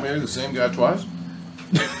he married the same guy twice?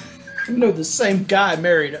 No, the same guy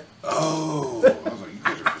married. Oh, I was like, you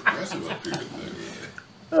guys are progressive up here today.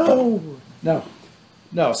 Oh, no.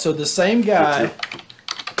 So the same guy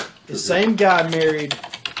married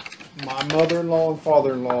my mother-in-law and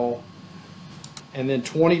father-in-law, and then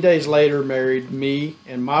 20 days later married me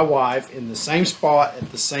and my wife in the same spot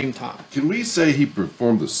at the same time. Can we say he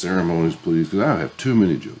performed the ceremonies, please? Because I have too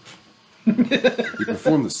many jokes. He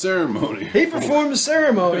performed the ceremony. He performed the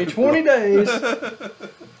ceremony 20 days.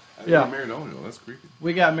 Yeah. Married all y'all. That's creepy.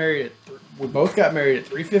 We both got married at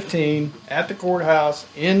 3:15 at the courthouse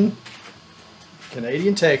in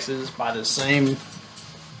Canadian, Texas by the same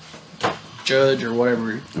judge or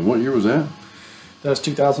whatever. And what year was that? That was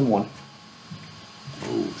 2001.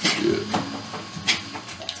 Oh, shit.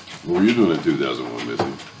 What were you doing in 2001, Missy?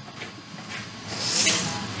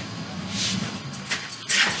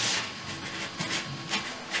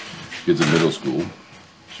 Kids in middle school.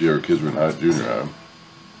 Our kids were in junior high.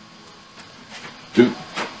 Dude.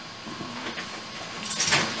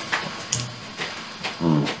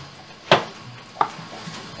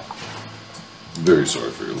 Very sorry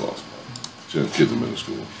for your loss, man. She had kids in middle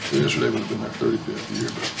school. So yesterday would have been her 35th year.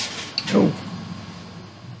 But...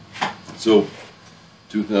 So,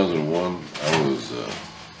 2001, I was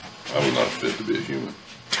not fit to be a human.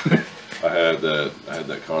 I had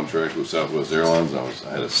that contract with Southwest Airlines.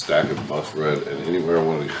 I had a stack of bus ride, and anywhere I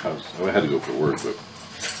wanted to go, I had to go for work, but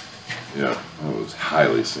yeah, I was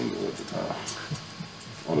highly single at the time.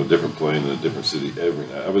 On a different plane in a different city every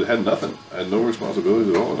night. I had nothing. I had no responsibilities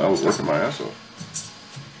at all, and I was working my ass off.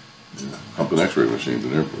 Yeah, humping X-ray machines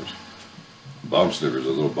in airports. Bomb sniffers,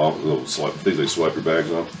 those little things they swipe your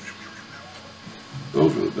bags on.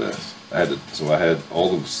 Those were the best. I had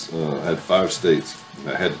all them. I had 5 states. And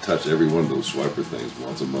I had to touch every one of those swiper things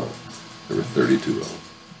once a month. There were 32 of them.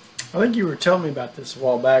 I think you were telling me about this a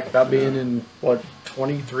while back about being in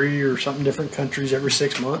 23 or something different countries every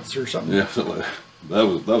 6 months or something. Yeah, something like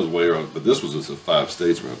that. That was way around. But this was just 5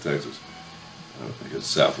 states around Texas. Because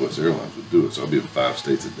Southwest Airlines would do it, so I'd be in 5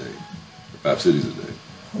 states a day, or 5 cities a day.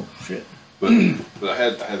 Oh shit! But I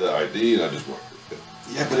had the ID and I just worked.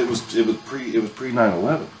 Yeah, but it was pre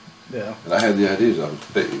 9/11. Yeah. And I had the ideas. I was,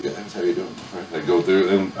 hey, you guys, how you doing? I'd go there,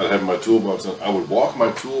 and I'd have my toolbox. I would walk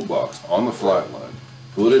my toolbox on the flight line,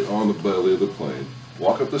 put it on the belly of the plane,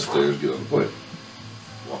 walk up the stairs, get on the plane.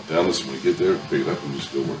 Walk down this, when we get there, pick it up, and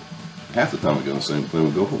just go work. Half the time we get on the same plane,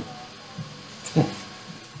 we go home.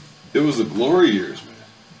 It was the glory years,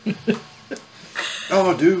 man.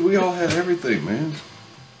 Oh, dude, we all had everything, man.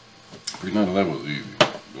 Pre-9/11 was easy.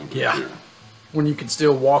 Yeah. Here. When you could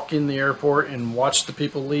still walk in the airport and watch the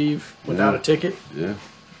people leave without a ticket. Yeah,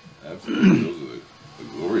 absolutely. Those are the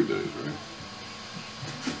glory days, right?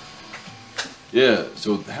 Yeah,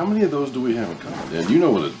 so how many of those do we have in common? And you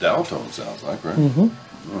know what a dial tone sounds like, right? Mm-hmm.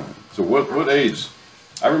 All right. So what age?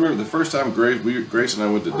 I remember the first time Grace and I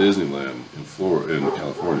went to Disneyland in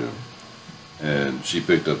California, and she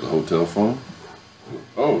picked up the hotel phone.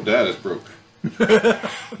 Oh, Dad is broke.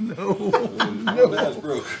 No, Dad's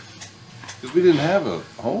broke. Because we didn't have a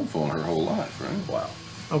home phone her whole life, right? Wow.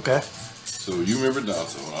 Okay. So you remember dial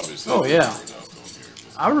tone, obviously. Oh yeah.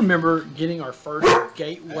 I remember getting our first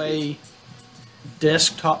gateway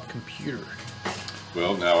desktop computer.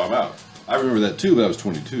 Well, now I'm out. I remember that too, but I was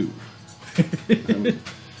 22.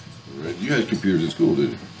 You had computers in school,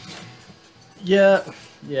 didn't you?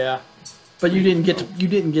 Yeah. But you didn't get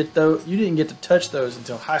to touch those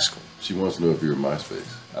until high school. She wants to know if you were in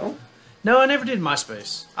MySpace. I don't. No, I never did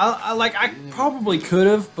MySpace. I probably could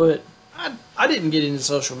have, but I didn't get into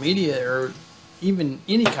social media or even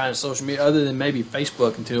any kind of social media other than maybe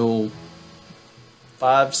Facebook until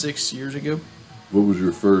 5-6 years ago. What was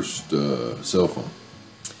your first cell phone?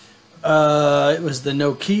 It was the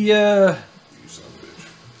Nokia. You son of a bitch.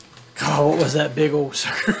 God, what was that big old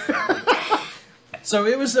sucker? So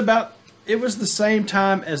it was the same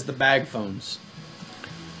time as the bag phones.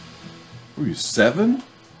 Were you 7?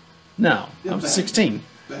 No, I was 16.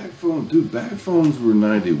 Bag phones were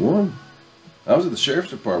 91. I was at the sheriff's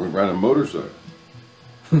department riding a motorcycle.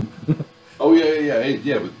 Oh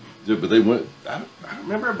yeah. But they went. I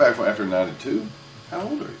remember back after '92. How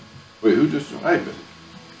old are you? Wait, who just? I bet.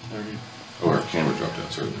 Oh, our camera dropped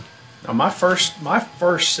out. Sorry. Now my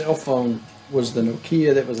first cell phone was the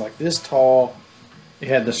Nokia that was like this tall. It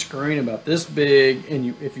had the screen about this big,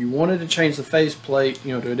 and if you wanted to change the faceplate,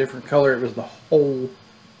 to a different color, it was the whole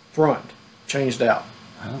front changed out.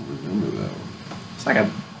 I don't remember that one. It's like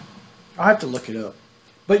I'll have to look it up.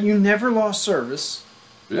 But you never lost service.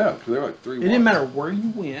 Yeah, because they're like 3 watts. It didn't matter where you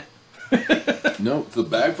went. No, the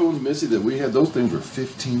bag phones, Missy, that we had, those things were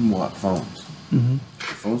 15-watt phones. Mm-hmm.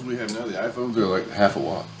 The phones we have now, the iPhones, are like half a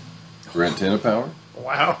watt for antenna power.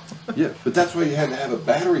 Wow. Yeah, but that's why you had to have a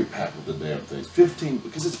battery pack with the damn things. 15,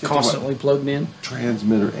 because it's 15 constantly plugged in.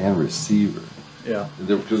 Transmitter and receiver. Yeah.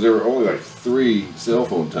 Because there were only like 3 cell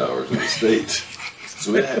phone towers in the state.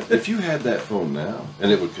 So if you had that phone now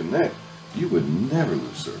and it would connect, you would never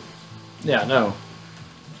lose service. Yeah, no.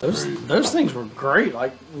 Those things were great.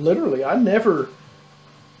 Like, literally, I don't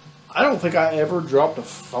think I ever dropped a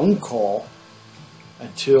phone call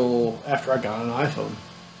until after I got an iPhone.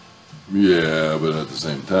 Yeah, but at the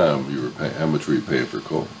same time, you were paying. How much were you paying for a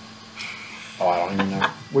call? Oh, I don't even know.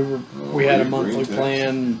 We had a monthly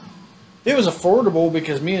plan. It was affordable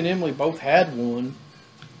because me and Emily both had one.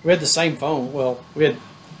 We had the same phone. Well, we had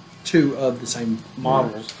 2 of the same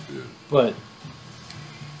models. Yeah. But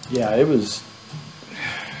yeah, it was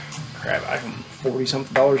crap. I can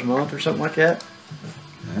 $40-something a month or something like that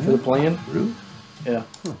for the plan. Really? Yeah.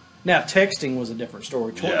 Huh. Now texting was a different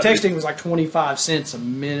story. Yeah, texting was like 25 cents a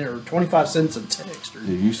minute or 25 cents a text.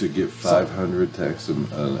 You used to get 500 texts a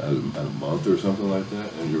month or something like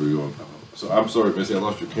that, and you were going. So I'm sorry, Missy, I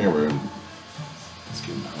lost your camera, and it's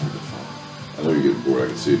getting hard to find. I know you're getting bored. I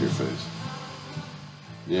can see it in your face.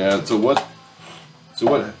 Yeah. So what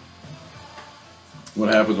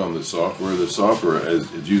happens on the software? The software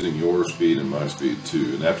is using your speed and my speed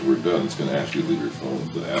too. And after we're done, it's going to ask you to leave your phone,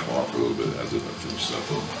 the app off for a little bit as if I finish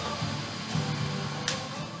stuff up.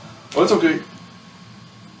 Well, that's okay.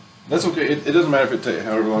 That's okay. It doesn't matter if it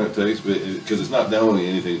however long it takes, because it's not downloading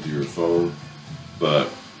anything to your phone. But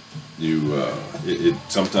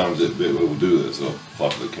sometimes it will do this. It'll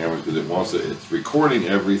pop the camera because it wants it. It's recording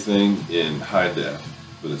everything in high def,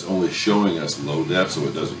 but it's only showing us low def, so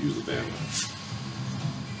it doesn't use the bandwidth.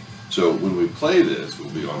 So when we play this,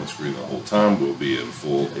 we'll be on the screen the whole time. We'll be in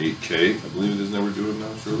full 8K. I believe it is now we're doing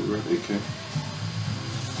now. Surely we're at 8K.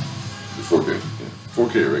 The 4K. Yeah.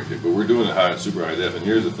 4K or 8K. But we're doing it high, super high def. And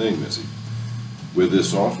here's the thing, Missy. With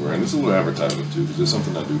this software, and it's a little advertisement too, because it's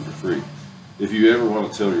something I do for free. If you ever want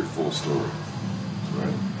to tell your full story,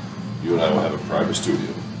 right, you and I will have a private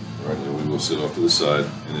studio, right, and we will sit off to the side,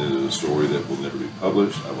 and it is a story that will never be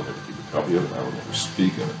published. I will never keep a copy of it. I will never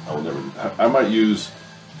speak of it. I might use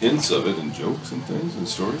hints of it and jokes and things and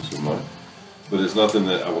stories of mine, but it's nothing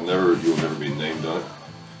that you'll never be named on it.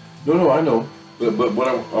 No, I know. But what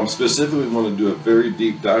I'm specifically want to do a very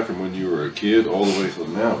deep dive from when you were a kid all the way till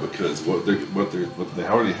now, because they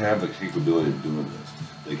already have the capability of doing this.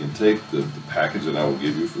 They can take the package that I will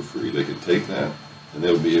give you for free. They can take that and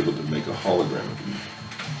they'll be able to make a hologram of you.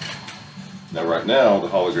 Now, right now, the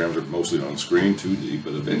holograms are mostly on screen, 2D,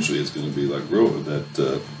 but eventually it's going to be like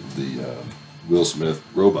the Will Smith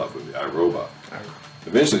robot movie, iRobot.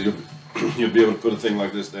 Eventually, you'll be able to put a thing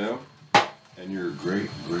like this down, and your great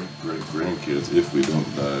grandkids, if we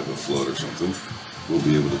don't die of a flood or something, will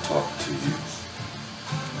be able to talk to you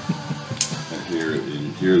and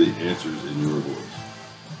hear the answers in your voice.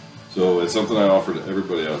 So it's something I offer to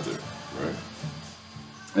everybody out there, right?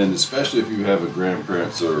 And especially if you have a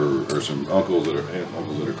grandparents or some uncles that are aunt and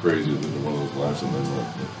uncles that are crazy and they're one of those lives and they want,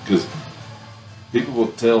 because people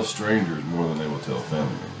will tell strangers more than they will tell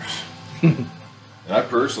family members. And I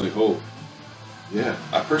personally hope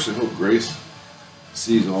Grace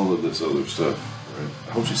sees all of this other stuff, right?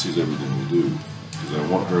 I hope she sees everything we do, because I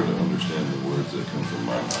want her to understand the words that come from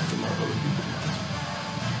my mouth and not other people's mouths.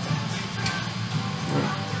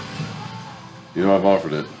 Right? You know, I've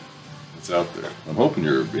offered it. It's out there. I'm hoping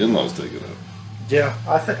your in-laws take it up. Yeah,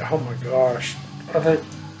 I think. Oh my gosh, I think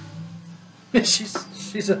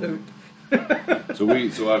she's a hoot. So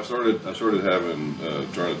I've started having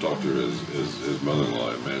trying to talk to her his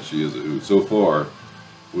mother-in-law. Man, she is a hoot. So far,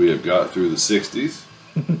 we have got through the '60s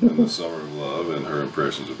and the Summer of Love and her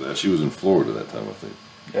impressions of that. She was in Florida that time, I think.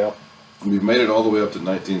 Yeah. We've made it all the way up to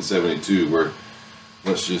 1972, where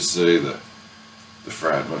let's just say the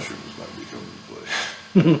fried mushrooms might be coming into play.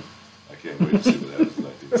 I can't wait to see what happens in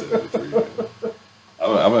 1973.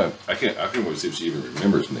 I can't wait to see if she even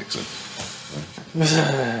remembers Nixon.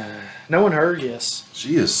 Knowing her, yes.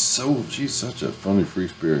 She's such a funny free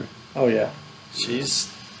spirit. Oh yeah,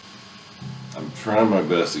 she's I'm trying my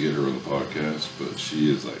best to get her on the podcast, but she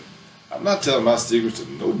is like, I'm not telling my secrets to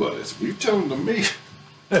nobody. So you tell them to me.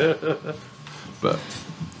 But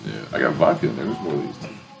yeah, I got vodka in there. There's more of these.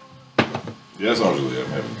 Yeah, that's all really I'm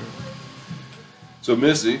having. So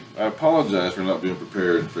Missy, I apologize for not being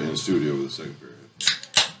prepared for in studio with the second period.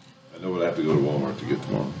 I know what I have to go to Walmart to get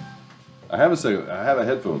tomorrow. I have a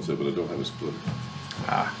headphone set, but I don't have a splitter.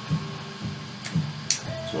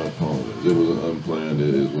 So I apologize. It was unplanned.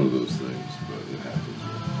 It is one of those things, but it happens.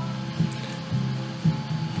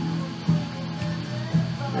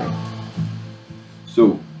 Right.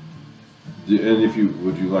 So, and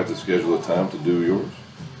would you like to schedule a time to do yours?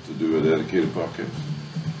 To do a dedicated podcast?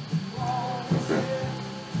 Okay.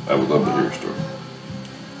 I would love to hear your story.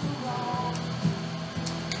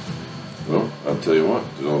 Well, I'll tell you what,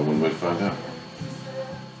 there's only one way to find out.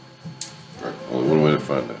 Right, only one way to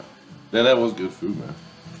find out. Man, that was good food, man.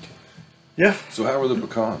 Yeah. So how were the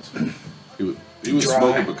pecans? He was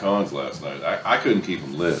smoking pecans last night. I couldn't keep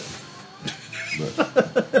them lit. But.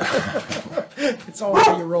 It's all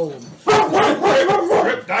how you roll them.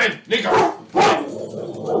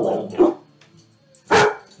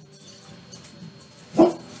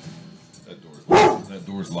 That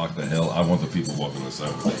door's locked the hell. I want the people walking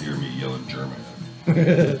inside to hear me yelling German.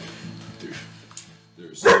 Dude,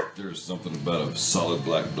 there's something about a solid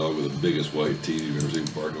black dog with the biggest white teeth you've ever seen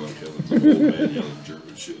barking like hell. It's an old man yelling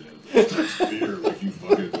German shit. That's fear like you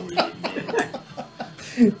fucking don't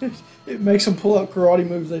even know. It makes them pull out karate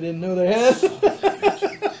moves they didn't know they had.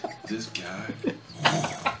 This guy.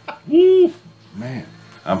 Man.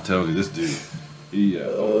 I'm telling you, this dude. We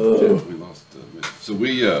lost so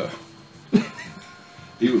we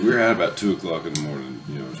were out about 2 o'clock in the morning,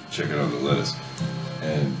 checking on the lettuce,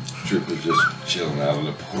 and Trip was just chilling out on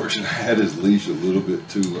the porch, and I had his leash his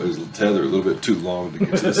tether a little bit too long to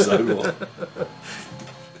get to the sidewalk.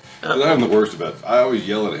 But I'm the worst about it. I always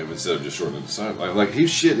yell at him instead of just shortening the sidewalk. Like he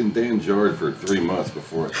shit in Dan's yard for 3 months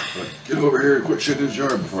before. Get over here and quit shitting in his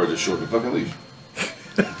yard before I just shorten the fucking leash.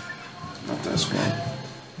 Not that smart.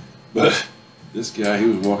 But this guy, he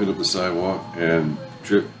was walking up the sidewalk, and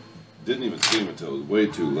Trip didn't even see him until it was way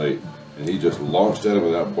too late, and he just launched at him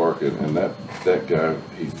without barking. And that guy,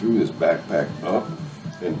 he threw his backpack up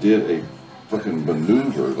and did a fucking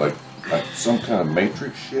maneuver like some kind of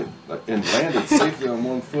matrix shit, and landed safely on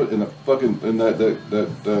one foot in that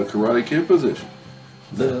Karate Kid position.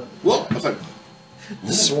 I was like,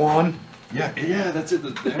 the swan. Yeah, that's it.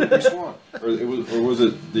 The angry swan, or was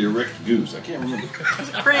it the erect goose? I can't remember. It's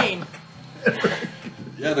a crane.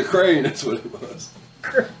 Yeah, the crane. That's what it was.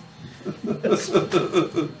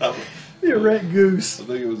 The erect goose. I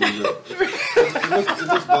think it was the erect. It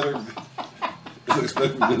looks better. It looks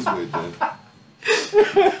better this way, Dan.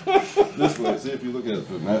 This way. See if you look at it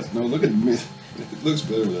from that. No, look at me. It looks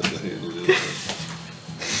better with the handle.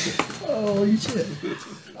 Holy shit.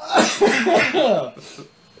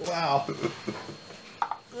 Wow.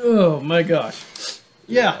 Oh my gosh.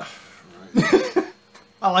 Yeah.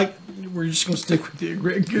 Right. We're just going to stick with the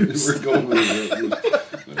erect goose. We're going with the erect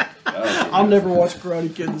goose. I'll never watch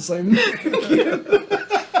Karate Kid the same again.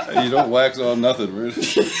 You don't wax on nothing, really.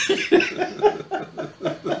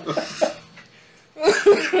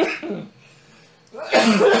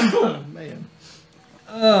 Oh, man.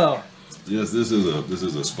 Oh. Yes, this is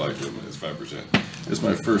a spike limit. It's 5%. It's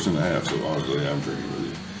my 1.5, so honestly, I'm drinking with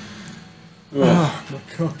you. Oh my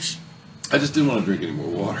gosh. I just didn't want to drink any more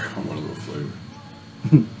water. I want a little flavor.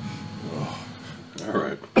 All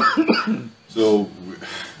right. So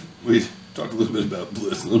we talked a little bit about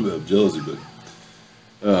bliss, a little bit about jealousy, but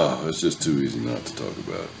it's just too easy not to talk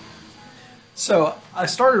about. So I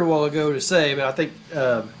started a while ago to say, but I think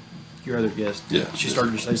your other guest, she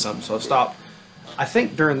started to say something, so I stopped. I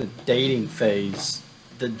think during the dating phase,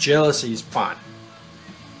 the jealousy is fine.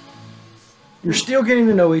 You're still getting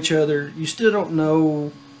to know each other. You still don't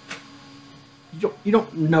know. You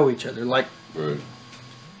don't know each other. Like I've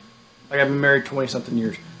been married 20-something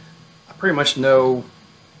years. I pretty much know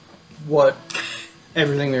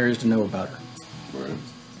everything there is to know about her. Right.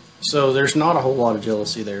 So there's not a whole lot of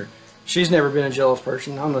jealousy there. She's never been a jealous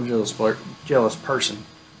person. I'm not a jealous person.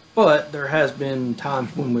 But there has been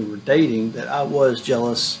times when we were dating that I was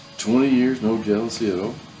jealous. 20 years, no jealousy at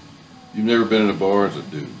all? You've never been in a bar as a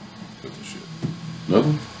dude? What the shit?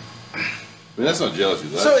 Nothing? I mean, that's not jealousy.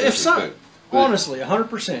 That's so if some... Honestly,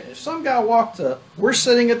 100%. If some guy walked up, we're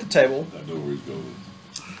sitting at the table. I know where he's going.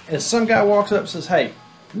 And some guy walks up and says, "Hey,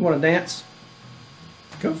 you want to dance?"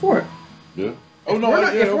 Go for it. Yeah.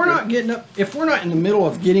 If we're not getting up, if we're not in the middle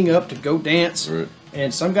of getting up to go dance, right,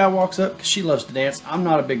 and some guy walks up because she loves to dance, I'm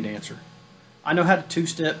not a big dancer. I know how to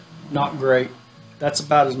two-step, not great. That's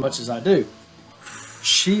about as much as I do.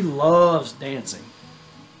 She loves dancing.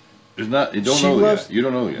 It's not. You don't know the guy. You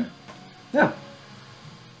don't know the guy. No.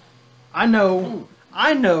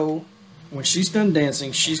 I know when she's done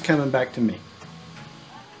dancing, she's coming back to me.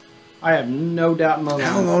 I have no doubt in my mind.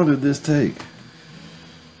 How long did this take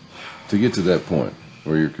to get to that point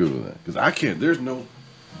where you're cool with that? Because I can't. There's no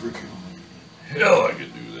freaking hell I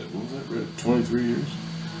could do that. What was that, Red? 23 years?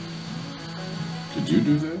 Could you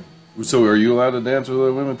do that? So are you allowed to dance with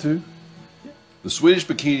other women too? The Swedish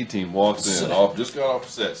bikini team walks in, just got off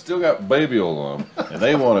set, still got baby oil on, and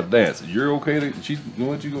they want to dance. You're okay to? She's gonna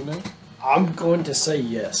let you go dance? I'm going to say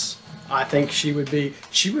yes. I think she would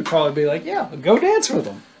probably be like, yeah, go dance with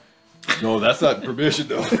them. No, that's not permission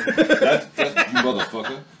though. that's you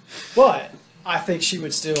motherfucker. But I think she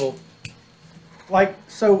would still,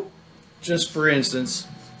 just for instance,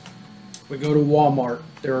 we go to Walmart,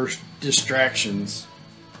 there are distractions.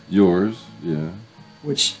 Yours, yeah.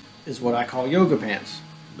 Which is what I call yoga pants.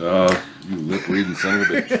 You lip reading son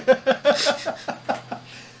of a bitch.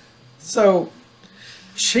 So,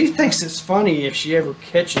 she thinks it's funny if she ever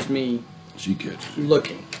catches me. She catches it.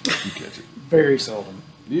 Looking. She catches it. Very seldom.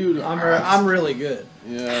 I'm really good.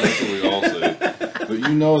 Yeah, that's what we all say. But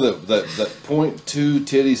you know that 0.2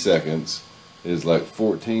 titty seconds is like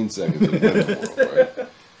 14 seconds in the women's world, right?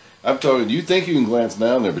 I'm talking, you think you can glance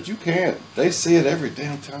down there, but you can't. They see it every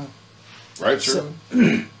damn time. Right,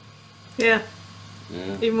 Sherman? Yeah.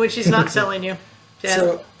 Even when she's not telling you. Yeah.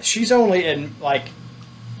 So she's only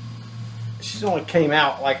came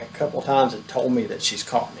out like a couple times and told me that she's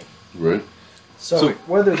caught me. Right. So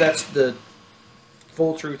whether that's the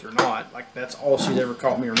full truth or not, that's all she's ever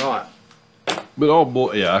caught me or not. But I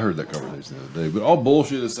heard that conversation the other day. But all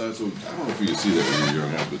bullshit aside, so I don't know if you can see that when you're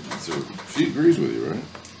young now, but so she agrees with you, right?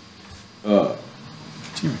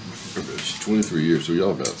 She's 23 years, so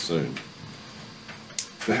y'all about the same.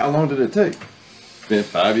 But how long did it take?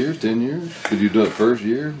 5 years, 10 years? Did you do it the first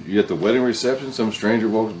year? You get the wedding reception, some stranger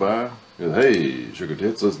walks by, goes, hey, sugar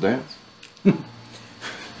tits, let's dance. I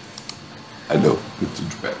know, it's a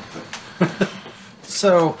dramatic thing.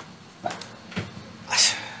 So,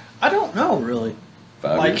 I don't know really.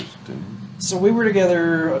 5 years, 10 years. So we were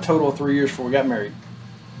together a total of 3 years before we got married.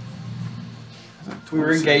 We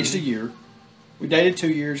were engaged a year. We dated 2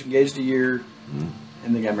 years, engaged a year,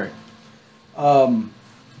 and then got married.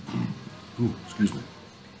 Excuse me.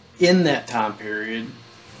 In that time period,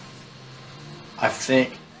 I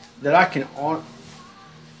think that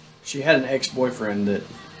she had an ex-boyfriend that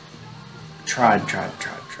tried.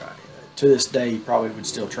 To this day, he probably would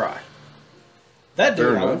still try. That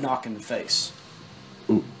dude I would knock in the face.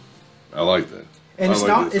 Ooh, I like that. And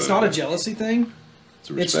it's not a jealousy thing.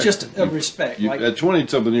 It's just a respect. At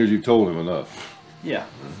 20-something years, you've told him enough. Yeah.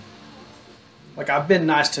 I've been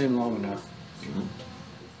nice to him long enough.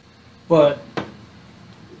 But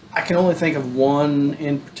I can only think of one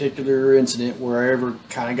in particular incident where I ever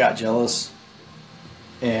kind of got jealous.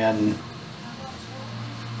 And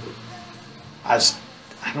I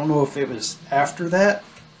don't know if it was after that.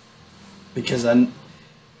 Because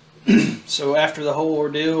so after the whole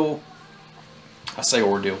ordeal, I say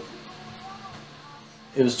ordeal.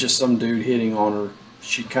 It was just some dude hitting on her.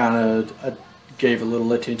 She kind of gave a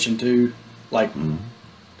little attention to, not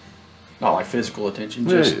like physical attention,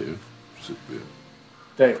 just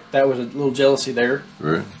that was a little jealousy there.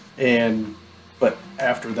 Right. But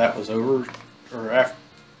after that was over,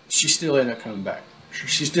 she still ended up coming back.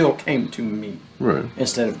 She still came to me, right,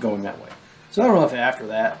 instead of going that way. So I don't know if after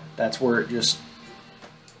that, that's where it just.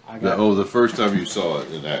 The first time you saw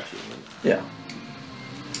it in action. Yeah.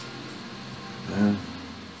 Man.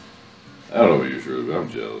 I don't know what you're sure, but I'm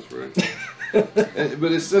jealous, right?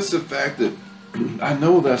 But it's just the fact that I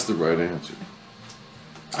know that's the right answer.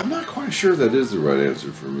 I'm not quite sure that is the right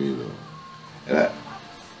answer for me, though. And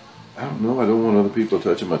I don't know. I don't want other people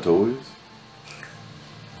touching my toys.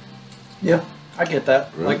 Yeah, I get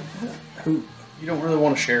that. Right? Who you don't really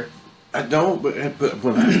want to share. I don't, but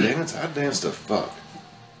when I dance to fuck.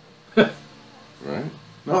 Right?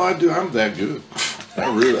 No, I do. I'm that good.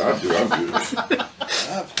 I do. I'm good.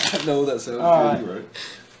 I know that sounds good, right?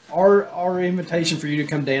 Our invitation for you to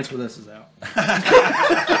come dance with us is out.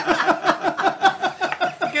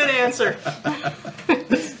 Good answer.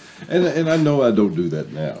 and I know I don't do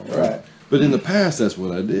that now, right? But in the past, that's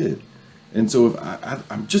what I did. And so if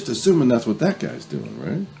I'm just assuming that's what that guy's doing,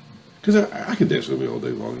 right? Because I could dance with me all day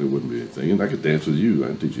long. It wouldn't be anything. And I could dance with you. I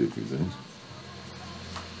can teach you a few things.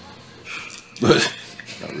 But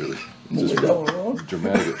not really. Just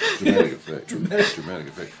dramatic effect. Dramatic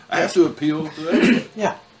effect. I have to appeal to that.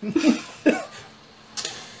 Yeah.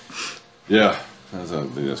 Yeah. I don't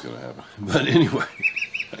think that's going to happen. But anyway,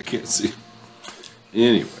 I can't see.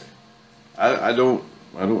 Anyway, I don't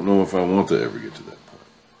know if I want to ever get to that point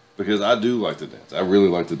because I do like to dance. I really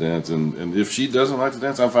like to dance, and if she doesn't like to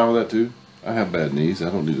dance, I'm fine with that too. I have bad knees. I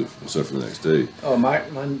don't need to suffer the next day. Oh, my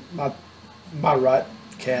right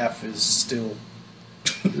calf is still.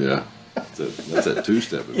 Yeah. That's that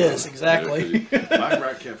two-step. Yes, exactly. My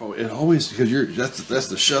right calf, it always because that's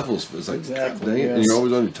the shuffles. It's like exactly, dang it, yes. and you're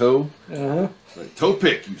always on your toe. Like, toe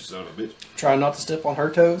pick, you son of a bitch. Try not to step on her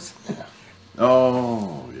toes.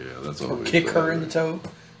 Oh yeah, that's always. Or kick her in the toe.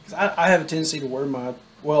 Because I have a tendency to wear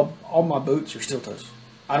all my boots are steel toes.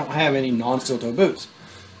 I don't have any non-steel toe boots.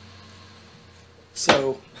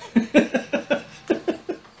 So.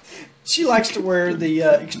 She likes to wear the,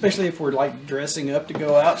 especially if we're like dressing up to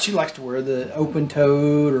go out, she likes to wear the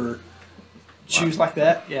open-toed or shoes like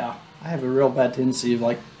that. Yeah, I have a real bad tendency of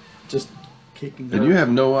like just kicking her. And you have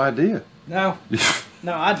no idea. No,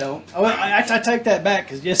 no, I don't. Oh, I take that back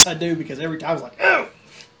because yes, I do because every time I was like, oh.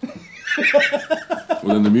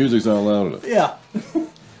 Well, then the music's not loud enough. Yeah.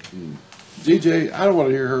 DJ, I don't want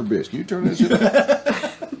to hear her bitch. Can you turn that shit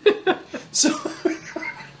up? So.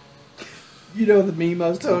 You know the meme I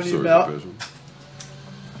was telling you about? Yeah.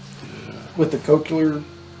 With the cochlear.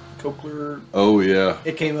 Oh, yeah.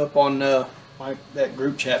 It came up on that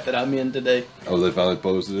group chat that I'm in today. Oh, they finally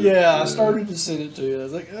posted it? Yeah, I started to send it to you. I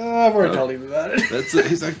was like, oh, I've already told him about it.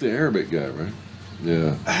 He's like the Arabic guy, right?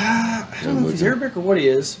 Yeah. I don't know if he's Arabic or what he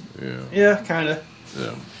is. Yeah. Yeah, kind of.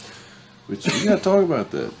 Yeah. But you got to talk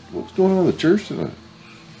about that. What's going on in the church tonight?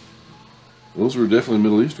 Those were definitely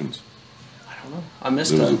Middle Easterns. I don't know. I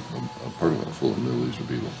missed There was it. a parking lot full of Middle Eastern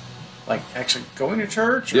people. Like actually going to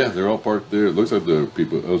church? Or? Yeah, they're all parked there. It looks like some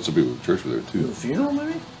people at church were there too. A funeral,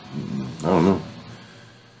 maybe? I don't know.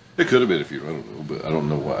 It could have been a funeral. I don't know, but I don't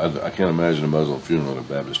know why. I can't imagine a Muslim funeral at a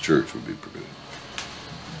Baptist church would be permitted.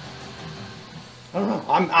 I don't know.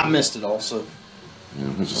 I missed it also. Yeah,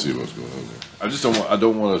 let's just see what's going on there. I just don't want. I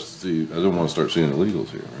don't want to start seeing illegals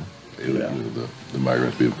here. Right? Yeah. The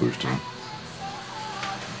migrants being pushed in.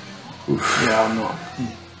 Oof. Yeah, I'm not.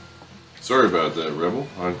 Sorry about that, Rebel.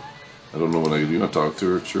 I don't know what I can do. I talked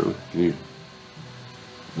to her, Shirley. Can you?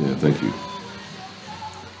 Yeah, thank you.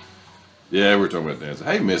 Yeah, we're talking about dancing.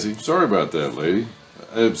 Hey, Missy, sorry about that, lady.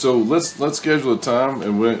 So let's schedule a time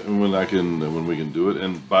and when we can do it.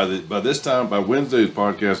 And by Wednesday's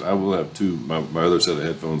podcast, I will have my other set of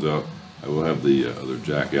headphones out. I will have the other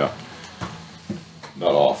jack out,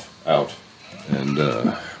 not off, out, and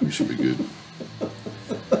we should be good.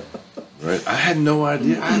 Right? I had no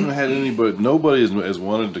idea. I haven't had anybody. Nobody has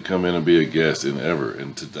wanted to come in and be a guest in ever.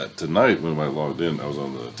 And tonight, when I logged in, I was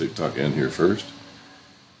on the TikTok end here first.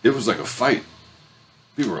 It was like a fight.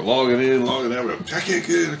 People were logging in, logging out. I can't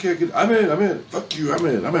get in. I'm in. Fuck you. I'm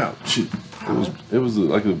in. I'm out. Shit. It was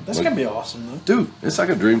like a. That's gonna be awesome, though. Dude, it's like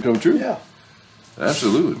a dream come true. Yeah.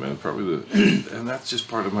 Absolutely, man. Probably and that's just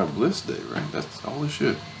part of my bliss day, right? That's all this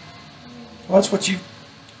shit. Well, that's what you.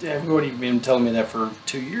 Everybody's been telling me that for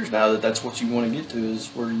 2 years now. That's what you want to get to is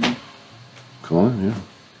where you. Colin,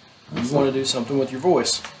 yeah. You want to do something with your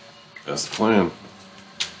voice. That's the plan.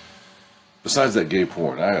 Besides that gay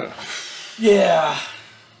porn, I gotta. Yeah.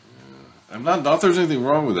 I'm not there's anything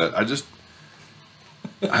wrong with that.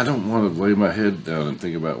 I don't want to lay my head down and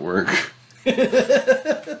think about work.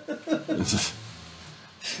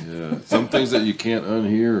 Yeah, some things that you can't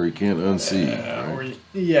unhear or you can't unsee. Right?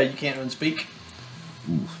 You can't unspeak.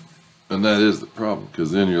 And that is the problem,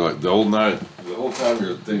 because then you're like, the whole time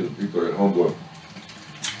you're thinking people are at home going,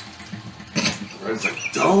 right? It's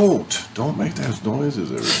like, don't make those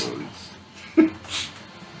noises, everybody.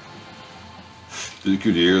 Could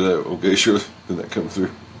you hear that? Okay, sure. Did that come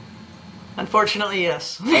through? Unfortunately,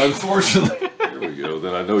 yes. Unfortunately. There we go.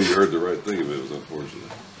 Then I know you heard the right thing if it was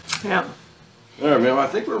unfortunate. Yeah. All right, man. I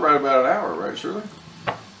think we're right about an hour, right, Shirley?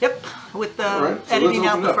 Yep. With right, so editing let's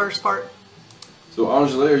out open the up. first part. So,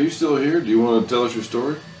 Angela, are you still here? Do you want to tell us your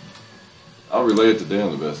story? I'll relay it to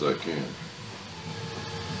Dan the best I can.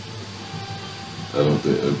 I don't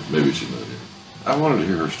think, maybe she's not here. I wanted to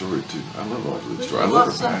hear her story, too. I love Angela's story. I We love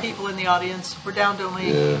lost her some passion. people in the audience. We're down to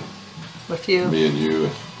only Yeah, a few. me and you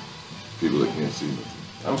and people that can't see nothing.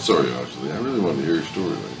 I'm sorry, Angela. I really wanted to hear your story,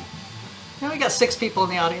 lady. Yeah, we got 6 people in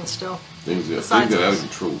the audience still. Things got Besides out of us.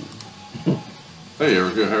 control. Hey,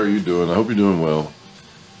 Erica, how are you doing? I hope you're doing well.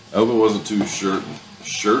 I hope it wasn't too short.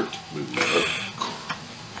 Short?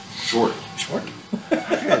 I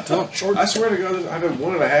can't talk. Short. I swear to God, I've had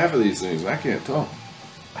 1.5 of these things and I can't talk.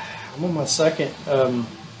 I'm on my second.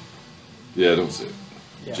 Yeah, don't say it.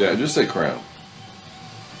 Yeah. Just say crown.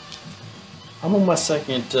 I'm on my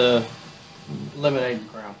second lemonade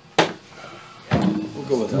crown. Yeah, we'll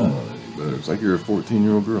go with that. It's like you're a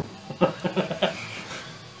 14-year-old girl.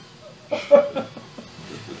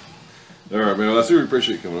 right, man. Well, I super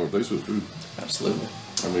appreciate you coming over. Thanks for the food. Absolutely.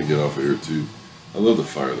 I'm going to get off of here, too. I love the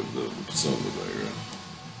fire, the sun in the background.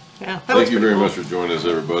 Yeah. Thank you very much for joining us,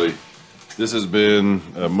 everybody. This has been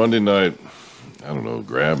a Monday night, I don't know,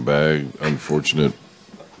 grab bag, unfortunate.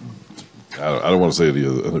 I don't want to say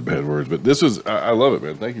the other bad words, but this was, I love it,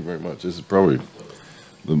 man. Thank you very much. This is probably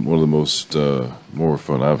one of the most, more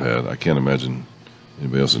fun I've had. I can't imagine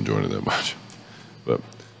anybody else enjoying it that much. But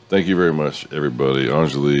thank you very much, everybody.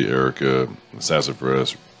 Anjali, Erica,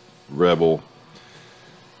 Sassafras, Rebel.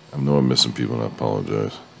 I know I'm missing people, and I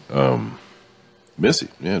apologize. Missy.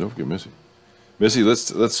 Yeah, don't forget Missy. Missy,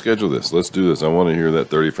 let's schedule this. Let's do this. I want to hear that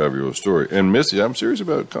 35-year-old story. And Missy, I'm serious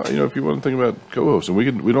about, if you want to think about co-hosting, we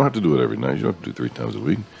don't have to do it every night. You don't have to do 3 times a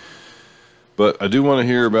week. But I do want to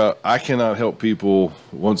hear about, I cannot help people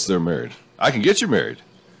once they're married. I can get you married.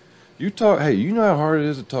 You know how hard it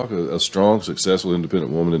is to talk a strong, successful,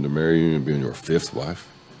 independent woman into marrying you and being your 5th wife?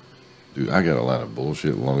 Dude, I got a line of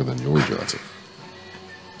bullshit longer than yours, Johnson.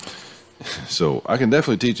 So I can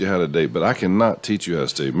definitely teach you how to date, but I cannot teach you how to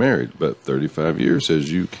stay married. But 35 years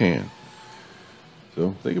says you can.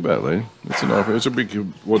 So think about it, lady. It's an offer. It's a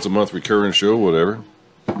big once a month recurring show, whatever.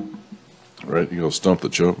 Right? You go stump the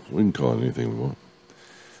chump. We can call it anything we want.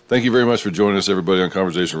 Thank you very much for joining us, everybody, on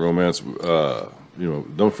Conversation Romance.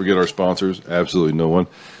 Don't forget our sponsors. Absolutely no one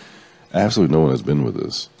has been with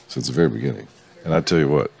us since the very beginning. And I tell you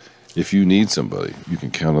what, if you need somebody, you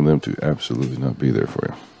can count on them to absolutely not be there for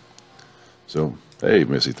you. So, hey,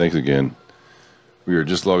 Missy, thanks again. We are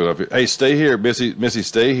just logging off here. Hey, stay here, Missy. Missy,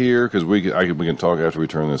 stay here because we can talk after we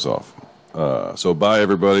turn this off. So, bye,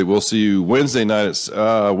 everybody. We'll see you Wednesday night.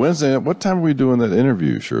 Wednesday. What time are we doing that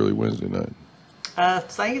interview, Shirley? Wednesday night. I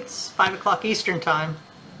think it's 5 o'clock Eastern time.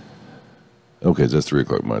 Okay, that's 3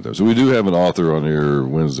 o'clock my time. So we do have an author on here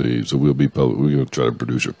Wednesday. So we'll be public. We're going to try to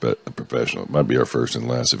produce a professional. It might be our first and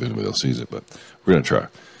last if anybody else sees it, but we're going to try.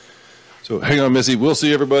 So hang on, Missy. We'll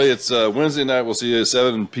see everybody. It's Wednesday night. We'll see you at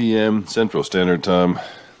 7 p.m. Central Standard Time.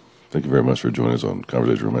 Thank you very much for joining us on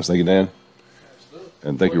Conversation Romance. Thank you, Dan. Absolutely.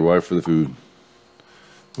 And thank your wife for the food.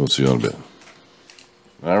 We'll see you in a bit.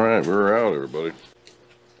 All right, we're out, everybody.